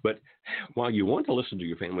 But while you want to listen to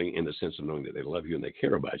your family in the sense of knowing that they love you and they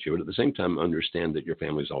care about you, but at the same time understand that your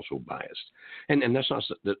family is also biased, and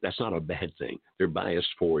that's not a bad thing. They're biased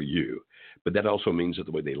for you, but that also means that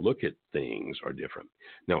the way they look at things are different.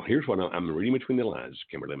 Now, here's what I'm reading between the lines,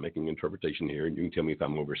 Kimberly. I'm making an interpretation here, and you can tell me if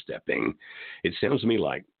I'm overstepping. It sounds to me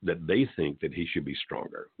like that they think that he should be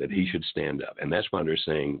stronger, that he should stand up, and that's why they're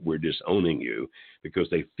saying we're disowning you, because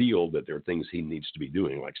they feel that there are things he needs to be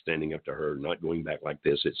doing, like standing up to her, not going back like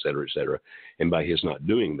this, et cetera, et cetera. And by his not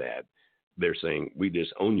doing that, they're saying we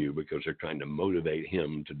disown you because they're trying to motivate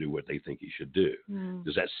him to do what they think he should do.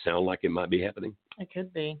 Does that sound like it might be happening? It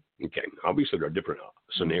could be. Okay. Obviously, there are different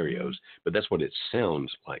scenarios, but that's what it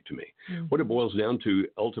sounds like to me. What it boils down to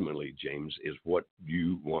ultimately, James, is what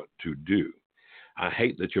you want to do. I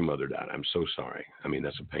hate that your mother died. I'm so sorry. I mean,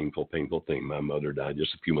 that's a painful, painful thing. My mother died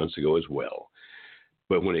just a few months ago as well.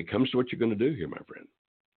 But when it comes to what you're going to do here, my friend,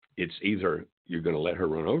 it's either you're going to let her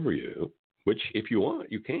run over you, which if you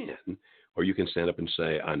want, you can, or you can stand up and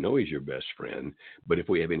say, I know he's your best friend, but if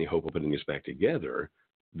we have any hope of putting us back together,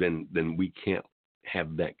 then we can't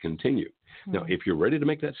have that continue. Now, if you're ready to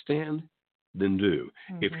make that stand, then do.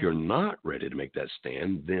 If you're not ready to make that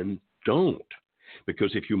stand, then don't.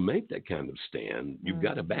 Because if you make that kind of stand, you've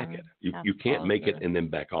got to back it. You can't make it and then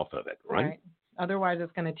back off of it, right? Otherwise,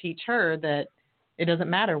 it's going to teach her that it doesn't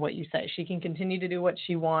matter what you say. She can continue to do what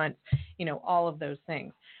she wants, all of those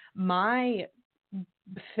things. My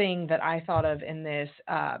thing that I thought of in this,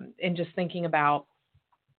 and just thinking about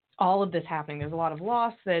all of this happening, there's a lot of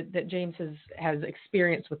loss that James has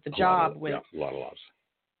experienced with the job. A lot of loss.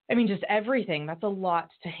 I mean, just everything. That's a lot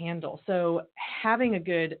to handle. So having a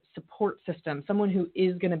good support system, someone who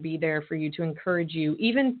is going to be there for you to encourage you,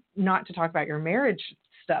 even not to talk about your marriage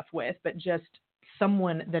stuff with, but just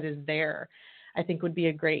someone that is there, I think would be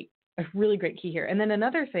a really great key here. And then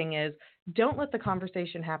another thing is, don't let the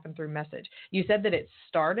conversation happen through message. You said that it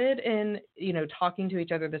started in, talking to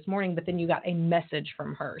each other this morning, but then you got a message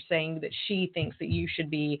from her saying that she thinks that you should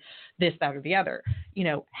be this, that, or the other.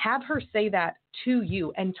 Have her say that to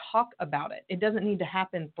you and talk about it. It doesn't need to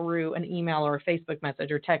happen through an email or a Facebook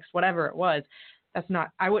message or text, whatever it was.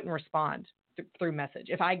 I wouldn't respond through message.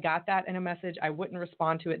 If I got that in a message, I wouldn't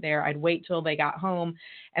respond to it there. I'd wait till they got home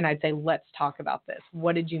and I'd say, let's talk about this.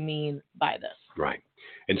 What did you mean by this? Right.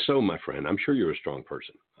 And so, my friend, I'm sure you're a strong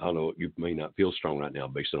person. I know you may not feel strong right now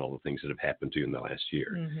based on all the things that have happened to you in the last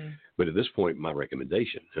year. But at this point, my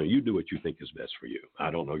recommendation, you do what you think is best for you.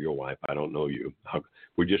 I don't know your wife. I don't know you.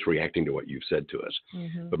 We're just reacting to what you've said to us.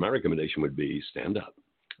 But my recommendation would be stand up.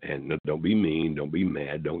 And don't be mean, don't be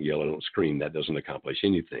mad, don't yell, don't scream. That doesn't accomplish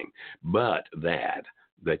anything. But that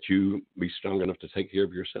you be strong enough to take care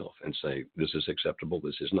of yourself and say, this is acceptable,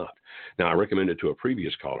 this is not. Now, I recommended to a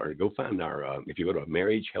previous caller, go find if you go to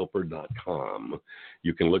marriagehelper.com,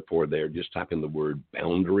 you can look for there, just type in the word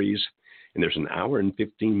boundaries, and there's an hour and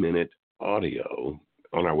 15-minute audio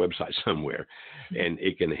on our website somewhere, and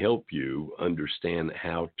it can help you understand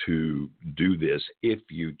how to do this if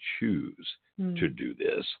you choose to do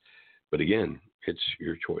this. But again, it's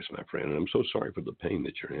your choice, my friend, and I'm so sorry for the pain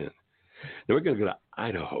that you're in. Now we're going to go to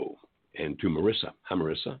Idaho and to Marissa. Hi,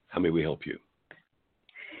 Marissa. How may we help you?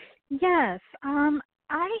 Yes.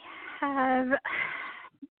 I have,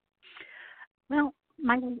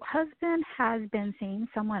 my husband has been seeing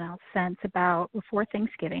someone else since about before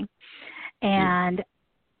Thanksgiving, and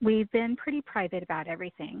we've been pretty private about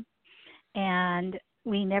everything. And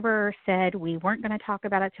we never said we weren't going to talk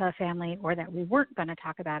about it to our family or that we weren't going to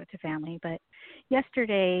talk about it to family. But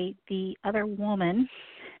yesterday, the other woman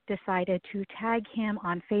decided to tag him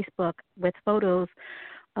on Facebook with photos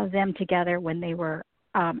of them together when they were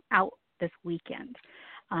out this weekend.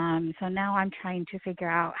 So now I'm trying to figure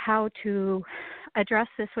out how to address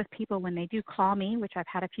this with people when they do call me, which I've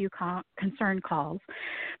had a few concern calls.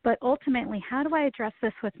 But ultimately, how do I address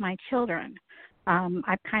this with my children?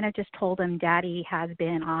 I've kind of just told them Daddy has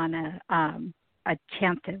been on a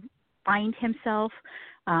chance to find himself.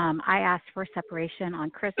 I asked for separation on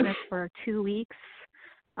Christmas for 2 weeks,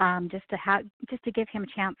 just to give him a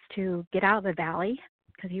chance to get out of the valley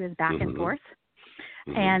because he was back and forth.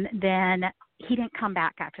 And then he didn't come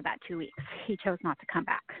back after that 2 weeks. He chose not to come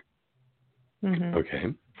back. Mm-hmm. Okay.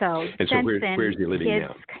 So and so where's he living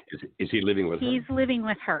now? Is he living with her? He's living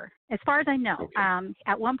with her, as far as I know. Okay.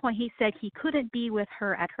 At one point, he said he couldn't be with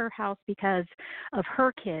her at her house because of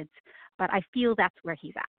her kids, but I feel that's where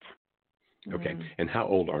he's at. Okay. And how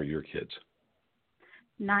old are your kids?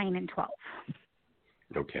 9 and 12.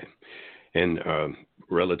 Okay. And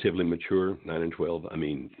relatively mature, 9 and 12? I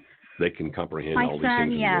mean, they can comprehend all these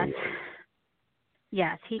things. Yes.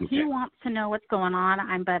 Yes, he wants to know what's going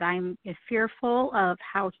on, but I'm fearful of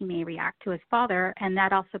how he may react to his father, and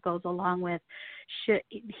that also goes along with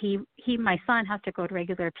my son has to go to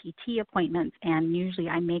regular PT appointments, and usually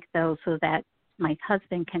I make those so that my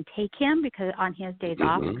husband can take him because on his days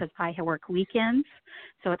off, because I work weekends,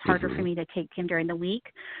 so it's harder for me to take him during the week.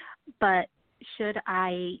 But should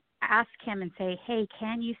I ask him and say, hey,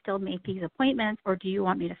 can you still make these appointments, or do you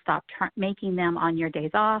want me to stop making them on your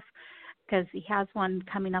days off? Because he has one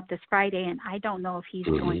coming up this Friday, and I don't know if he's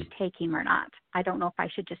going to take him or not. I don't know if I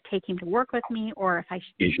should just take him to work with me, or if I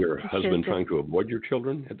should. Is your husband trying to avoid your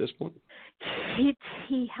children at this point?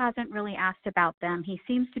 He hasn't really asked about them. He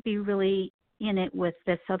seems to be really in it with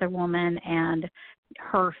this other woman and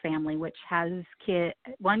her family, which has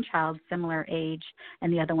one child similar age,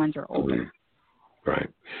 and the other ones are older. Right.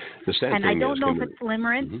 The sad and thing I don't is, know if it's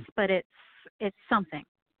limerence, but it's something.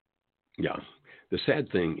 Yeah. The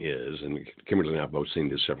sad thing is, and Kimberly and I have both seen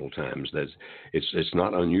this several times, that it's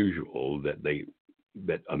not unusual that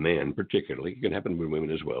a man particularly, it can happen with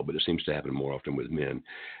women as well, but it seems to happen more often with men,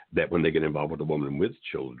 that when they get involved with a woman with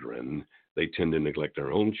children, they tend to neglect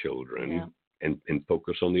their own children and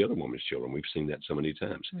focus on the other woman's children. We've seen that so many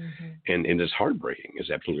times. And it's heartbreaking.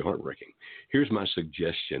 It's absolutely heartbreaking. Here's my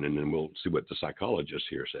suggestion, and then we'll see what the psychologist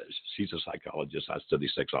here says. She's a psychologist. I study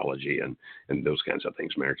sexology and those kinds of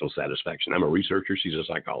things, marital satisfaction. I'm a researcher. She's a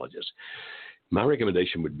psychologist. My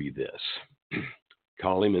recommendation would be this.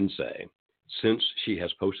 Call him and say, since she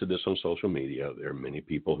has posted this on social media, there are many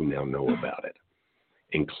people who now know about it,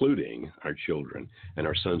 including our children. And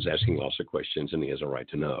our son's asking lots of questions, and he has a right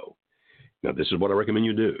to know. Now, this is what I recommend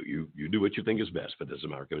you do. You do what you think is best, but this is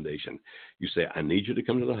my recommendation. You say, I need you to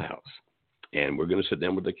come to the house, and we're going to sit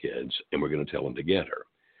down with the kids, and we're going to tell them together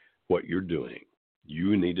what you're doing.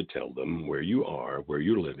 You need to tell them where you are, where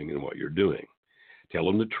you're living, and what you're doing. Tell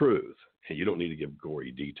them the truth. And you don't need to give gory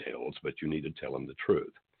details, but you need to tell them the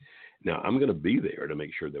truth. Now, I'm going to be there to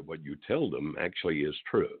make sure that what you tell them actually is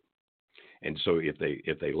true. And so if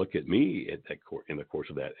they look at me in the course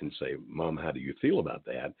of that and say, Mom, how do you feel about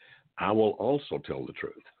that? I will also tell the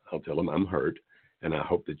truth. I'll tell them I'm hurt, and I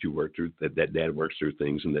hope that you work through that Dad works through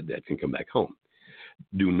things, and that Dad can come back home.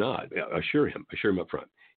 Do not assure him up front.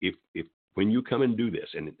 If when you come and do this,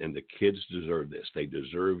 and the kids deserve this, they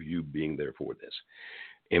deserve you being there for this.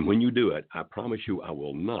 And when you do it, I promise you, I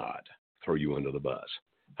will not throw you under the bus.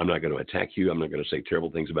 I'm not going to attack you. I'm not going to say terrible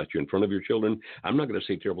things about you in front of your children. I'm not going to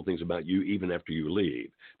say terrible things about you even after you leave,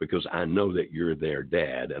 because I know that you're their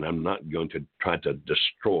dad, and I'm not going to try to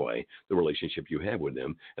destroy the relationship you have with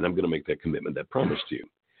them, and I'm going to make that commitment, that promise to you.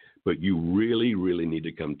 But you really, really need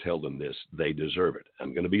to come tell them this. They deserve it.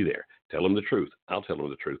 I'm going to be there. Tell them the truth. I'll tell them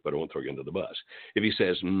the truth, but I won't throw you under the bus. If he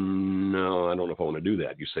says, no, I don't know if I want to do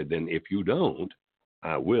that, you say, then if you don't,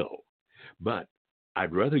 I will. But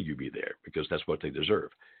I'd rather you be there because that's what they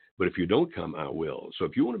deserve. But if you don't come, I will. So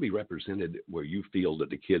if you want to be represented where you feel that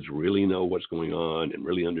the kids really know what's going on and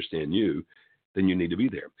really understand you, then you need to be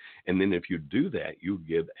there. And then if you do that, you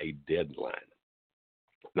give a deadline.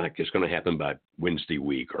 Like it's going to happen by Wednesday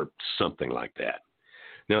week or something like that.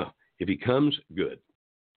 Now, if he comes, good.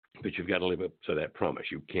 But you've got to live up to that promise.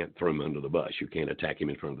 You can't throw him under the bus. You can't attack him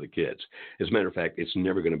in front of the kids. As a matter of fact, it's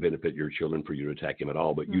never going to benefit your children for you to attack him at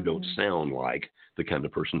all, but you don't sound like the kind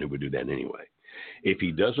of person who would do that anyway. If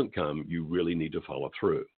he doesn't come, you really need to follow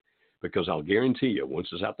through, because I'll guarantee you, once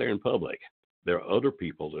it's out there in public, there are other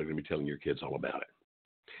people that are going to be telling your kids all about it.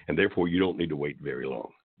 And therefore, you don't need to wait very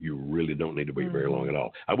long. You really don't need to wait very long at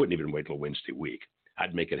all. I wouldn't even wait till Wednesday week.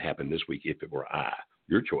 I'd make it happen this week if it were I.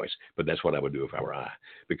 Your choice, but that's what I would do if I were I,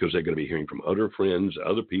 because they're going to be hearing from other friends,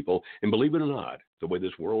 other people, and believe it or not, the way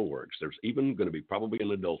this world works, there's even going to be probably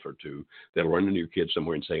an adult or two that'll run into your kids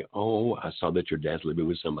somewhere and say, oh, I saw that your dad's living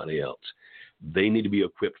with somebody else. They need to be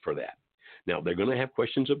equipped for that. Now, they're going to have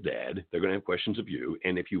questions of Dad. They're going to have questions of you.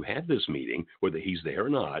 And if you have this meeting, whether he's there or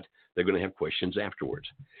not, they're going to have questions afterwards.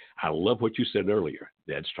 I love what you said earlier.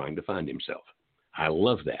 Dad's trying to find himself. I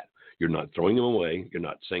love that. You're not throwing him away. You're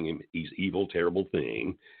not saying he's evil, terrible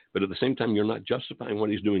thing. But at the same time, you're not justifying what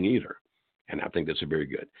he's doing either. And I think that's a very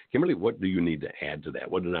good. Kimberly, what do you need to add to that?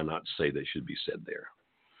 What did I not say that should be said there?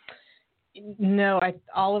 No,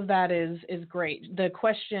 all of that is great.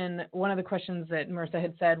 One of the questions that Marissa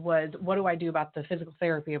had said was, what do I do about the physical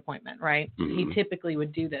therapy appointment, right? Mm-hmm. He typically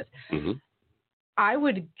would do this. Mm-hmm. I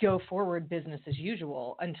would go forward business as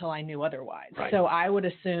usual until I knew otherwise. Right. So I would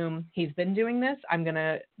assume he's been doing this. I'm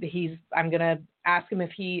gonna ask him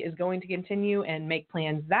if he is going to continue and make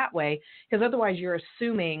plans that way, because otherwise you're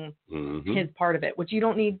assuming mm-hmm. his part of it, which you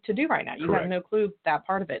don't need to do right now. You Correct. have no clue that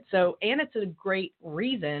part of it. So, and it's a great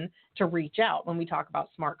reason to reach out. When we talk about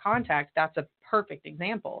smart contact, that's a perfect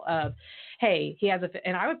example of, hey, he has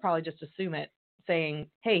and I would probably just assume it, saying,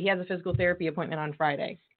 hey, he has a physical therapy appointment on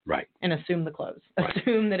Friday. Right. And assume the close. Right.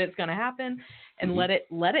 Assume that it's going to happen, and mm-hmm.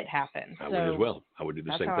 let it happen. I would as well. I would do the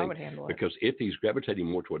that's same how thing. I would handle it. Because if he's gravitating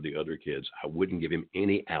more toward the other kids, I wouldn't give him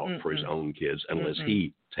any out for his own kids unless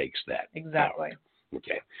he takes that. Exactly. Out.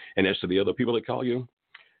 Okay. And as to the other people that call you,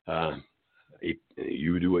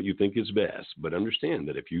 you do what you think is best, but understand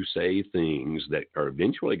that if you say things that are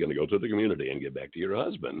eventually going to go to the community and get back to your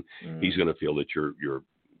husband, he's going to feel that you're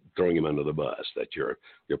throwing him under the bus, that you're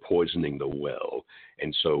poisoning the well.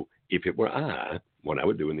 And so if it were what I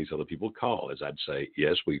would do when these other people call is I'd say,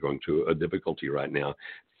 yes, we're going through a difficulty right now.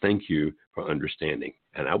 Thank you for understanding.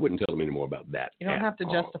 And I wouldn't tell them any more about that. You don't have to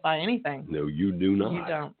justify anything. No, you do not. You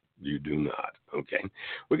don't. You do not. Okay.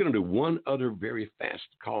 We're going to do one other very fast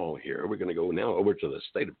call here. We're going to go now over to the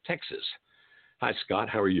state of Texas. Hi, Scott.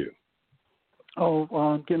 How are you? Oh,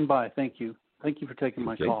 I'm getting by. Thank you. Thank you for taking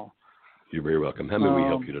my call. You're very welcome. How may we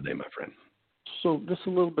help you today, my friend? So just a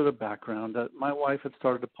little bit of background. My wife had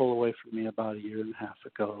started to pull away from me about 1.5 years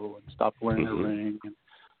ago and stopped wearing her ring and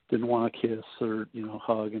didn't want to kiss or,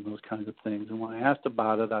 hug and those kinds of things. And when I asked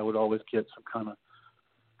about it, I would always get some kind of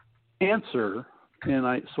answer. And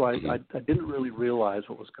I didn't really realize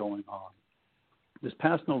what was going on. This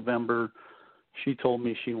past November, she told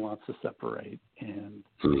me she wants to separate. And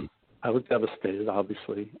I was devastated,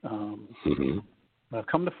 obviously. I've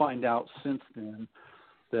come to find out since then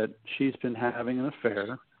that she's been having an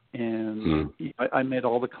affair, and I made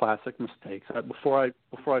all the classic mistakes. Before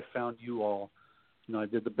I found you all, I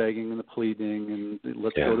did the begging and the pleading, and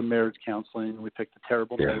let's go to marriage counseling. We picked a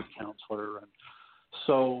terrible marriage counselor, and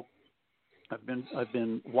so I've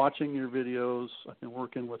been watching your videos. I've been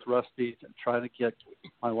working with Rusty to try to get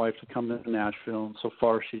my wife to come to Nashville, and so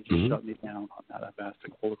far she just shut me down on that. I've asked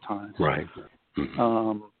her all the time. Right.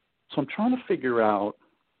 So I'm trying to figure out,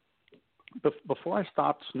 before I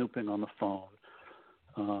stopped snooping on the phone,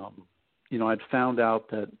 I'd found out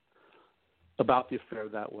about the affair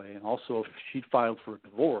that way, and also if she'd filed for a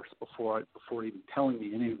divorce before even telling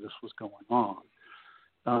me any of this was going on.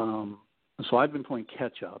 And so I've been playing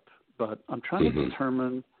catch up, but I'm trying to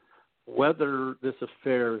determine whether this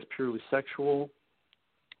affair is purely sexual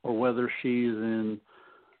or whether she's in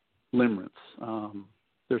limerence.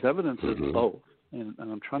 There's evidence of both. And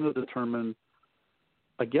I'm trying to determine,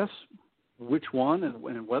 I guess, which one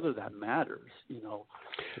and whether that matters.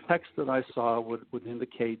 The text that I saw would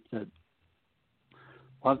indicate that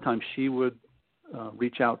a lot of times she would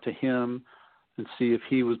reach out to him and see if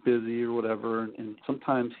he was busy or whatever. And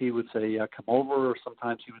sometimes he would say, yeah, come over. Or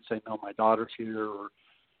sometimes he would say, no, my daughter's here.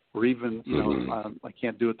 Or even, I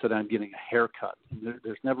can't do it today. I'm getting a haircut. And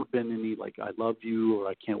there's never been any I love you or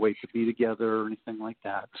I can't wait to be together or anything like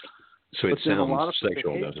that. So it sounds a lot of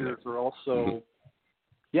sexual, doesn't it? are also,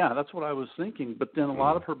 yeah, that's what I was thinking. But then a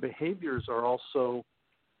lot of her behaviors are also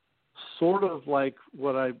sort of like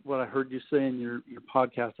what I heard you say in your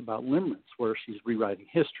podcast about limerence, where she's rewriting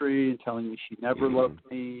history and telling me she never loved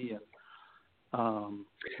me and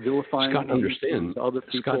vilifying Scott, understand other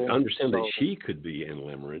people. Scott, understand that she could be in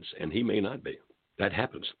limerence and he may not be. That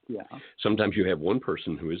happens. Yeah. Sometimes you have one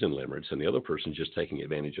person who is in limerence and the other person just taking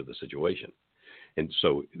advantage of the situation. And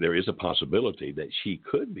so there is a possibility that she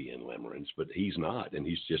could be in limerence, but he's not, and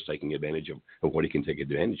he's just taking advantage of what he can take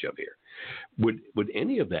advantage of here. Would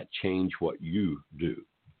any of that change what you do,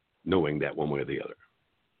 knowing that one way or the other?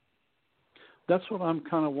 That's what I'm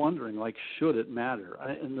kind of wondering, should it matter?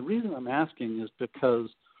 And the reason I'm asking is because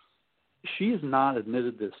she has not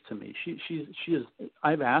admitted this to me. She is.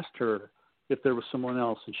 I've asked her if there was someone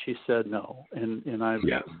else, and she said no. And I've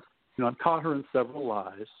caught her in several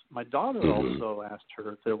lies. My daughter also asked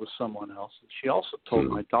her if there was someone else, and she also told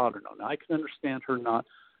my daughter no. Now, I can understand her not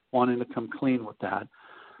wanting to come clean with that.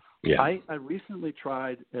 Yeah. I recently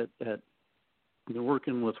tried I've been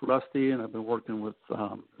working with Rusty, and I've been working with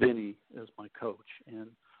Vinny as my coach, and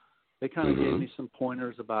they kind of gave me some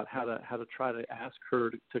pointers about how to try to ask her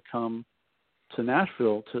to come to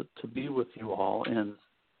Nashville to be with you all, and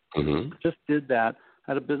just did that.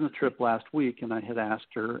 I had a business trip last week, and I had asked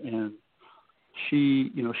her, and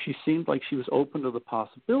she seemed like she was open to the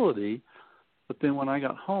possibility. But then when I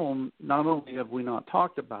got home, not only have we not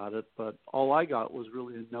talked about it, but all I got was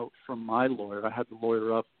really a note from my lawyer. I had the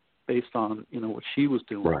lawyer up based on, what she was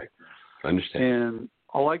doing. Right. I understand. And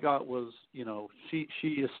all I got was, she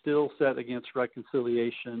is still set against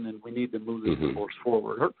reconciliation, and we need to move this divorce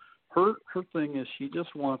forward. Her thing is she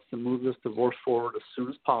just wants to move this divorce forward as soon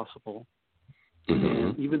as possible.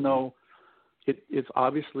 And even though it's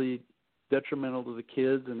obviously detrimental to the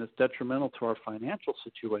kids and it's detrimental to our financial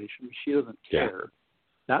situation, she doesn't care.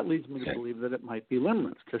 That leads me to believe that it might be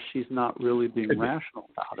limerence because she's not really being rational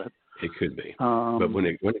about it. It could be. But when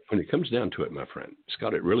it comes down to it, my friend,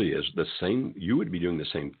 Scott, it really is the same. You would be doing the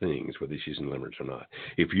same things whether she's in limerence or not.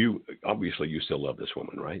 Obviously you still love this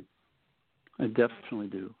woman, right? I definitely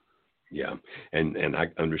do. Yeah, and I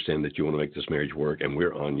understand that you want to make this marriage work, and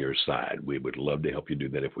we're on your side. We would love to help you do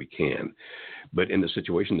that if we can. But in the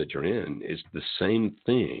situation that you're in, it's the same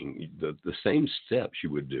thing, the same steps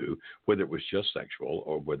you would do, whether it was just sexual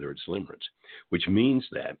or whether it's limerence, which means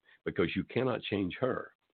that because you cannot change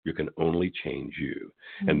her, you can only change you.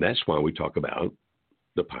 And that's why we talk about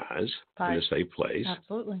the pies in a safe place.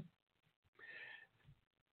 Absolutely.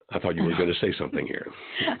 I thought you were going to say something here.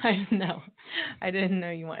 No, I didn't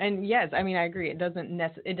know you want. And yes, I mean, I agree. It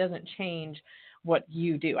doesn't change what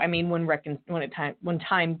you do. I mean, when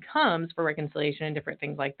time comes for reconciliation and different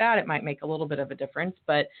things like that, it might make a little bit of a difference.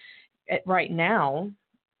 But right now,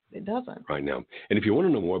 it doesn't. Right now. And if you want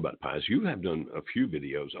to know more about pies, you have done a few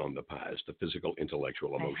videos on the pies, the physical,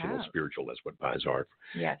 intellectual, emotional, spiritual. That's what pies are.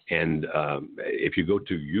 Yes. And if you go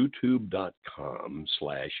to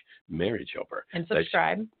youtube.com/marriagehelper. And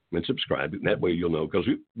subscribe. That way you'll know, because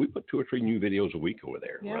we put 2 or 3 new videos a week over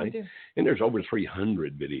there, right? We do. And there's over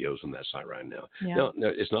 300 videos on that site right now. Yeah. Now,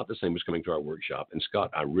 it's not the same as coming to our workshop. And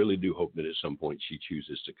Scott, I really do hope that at some point she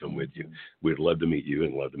chooses to come with you. We'd love to meet you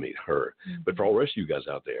and love to meet her. But for all the rest of you guys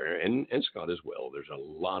out there, and Scott as well, there's a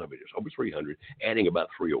lot of videos, over 300, adding about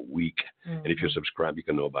 3 a week. And if you subscribe, you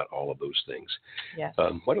can know about all of those things. Yes.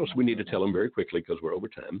 What else we need to tell them very quickly, because we're over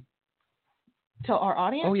time? To our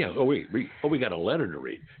audience? Oh, yeah. We got a letter to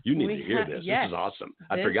read. You need to hear this. Yes. This is awesome.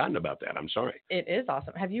 I'd forgotten about that. I'm sorry. It is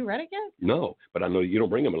awesome. Have you read it yet? No, but I know you don't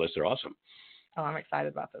bring them unless they're awesome. Oh, I'm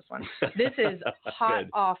excited about this one. This is hot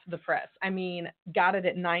off the press. I mean, got it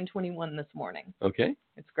at 9:21 this morning. Okay.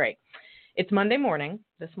 It's great. It's Monday morning,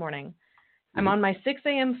 this morning. I'm on my 6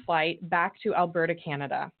 a.m. flight back to Alberta,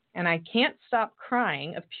 Canada. And I can't stop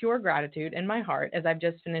crying of pure gratitude in my heart as I've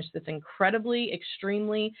just finished this incredibly,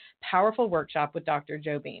 extremely powerful workshop with Dr.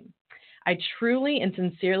 Joe Beam. I truly and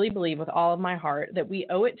sincerely believe with all of my heart that we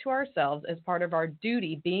owe it to ourselves as part of our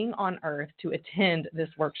duty being on earth to attend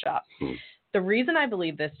this workshop. The reason I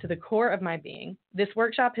believe this to the core of my being, this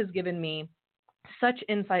workshop has given me such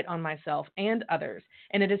insight on myself and others,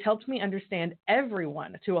 and it has helped me understand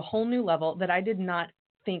everyone to a whole new level that I did not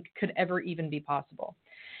think could ever even be possible.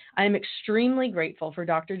 I am extremely grateful for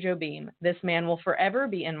Dr. Joe Beam. This man will forever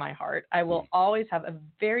be in my heart. I will always have a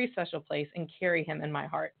very special place and carry him in my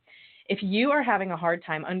heart. If you are having a hard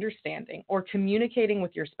time understanding or communicating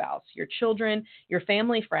with your spouse, your children, your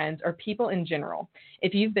family, friends, or people in general,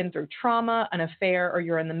 if you've been through trauma, an affair, or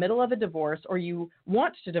you're in the middle of a divorce, or you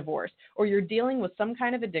want to divorce, or you're dealing with some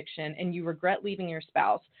kind of addiction and you regret leaving your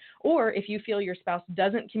spouse, or if you feel your spouse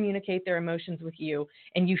doesn't communicate their emotions with you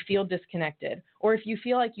and you feel disconnected, or if you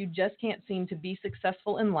feel like you just can't seem to be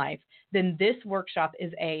successful in life, then this workshop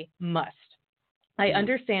is a must. I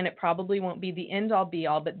understand it probably won't be the end-all,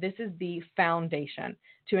 be-all, but this is the foundation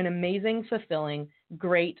to an amazing, fulfilling,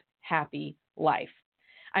 great, happy life.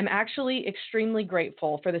 I'm actually extremely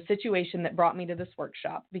grateful for the situation that brought me to this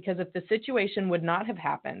workshop, because if the situation would not have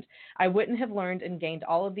happened, I wouldn't have learned and gained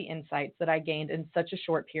all of the insights that I gained in such a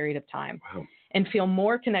short period of time and feel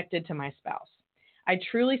more connected to my spouse. I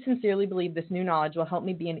truly, sincerely believe this new knowledge will help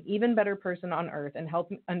me be an even better person on earth and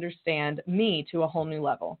help understand me to a whole new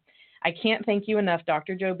level. I can't thank you enough,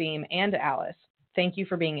 Dr. Joe Beam and Alice. Thank you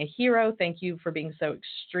for being a hero. Thank you for being so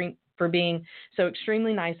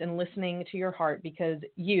extremely nice and listening to your heart, because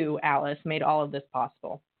you, Alice, made all of this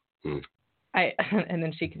possible. And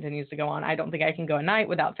then she continues to go on. I don't think I can go a night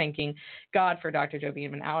without thanking God for Dr. Joe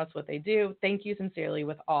Beam and Alice, what they do. Thank you sincerely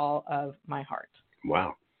with all of my heart.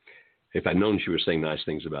 Wow. If I'd known she was saying nice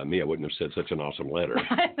things about me, I wouldn't have said such an awesome letter.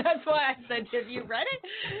 That's why I said, have you read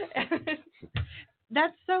it?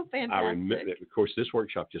 That's so fantastic. I remember, of course, this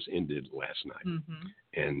workshop just ended last night.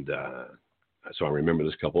 And so I remember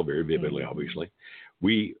this couple very vividly, obviously.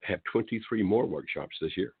 We have 23 more workshops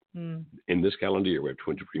this year. In this calendar year, we have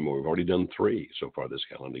 23 more. We've already done 3 so far this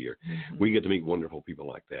calendar year. We get to meet wonderful people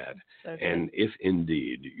like that. And if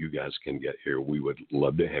indeed you guys can get here, we would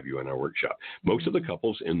love to have you in our workshop. Most of the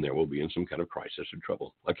couples in there will be in some kind of crisis or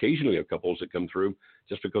trouble. Occasionally, have couples that come through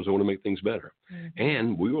just because they want to make things better.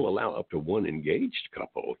 And we will allow up to 1 engaged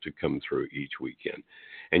couple to come through each weekend.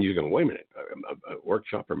 And you're going, wait a minute, a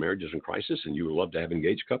workshop for marriages in crisis, and you would love to have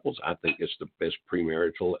engaged couples? I think it's the best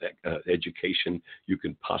premarital education you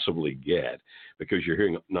can possibly get, because you're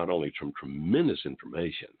hearing not only some tremendous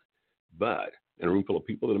information, but in a room full of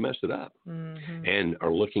people that have messed it up and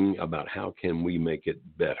are looking about how can we make it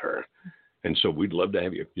better. And so we'd love to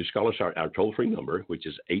have you. Just call us our toll-free number, which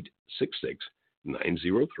is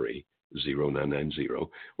 866-903-0990,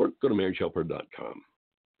 or go to marriagehelper.com.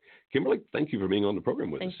 Kimberly, thank you for being on the program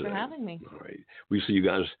with us today. Thanks for having me. All right. We'll see you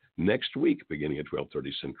guys next week beginning at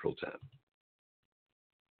 12:30 Central Time.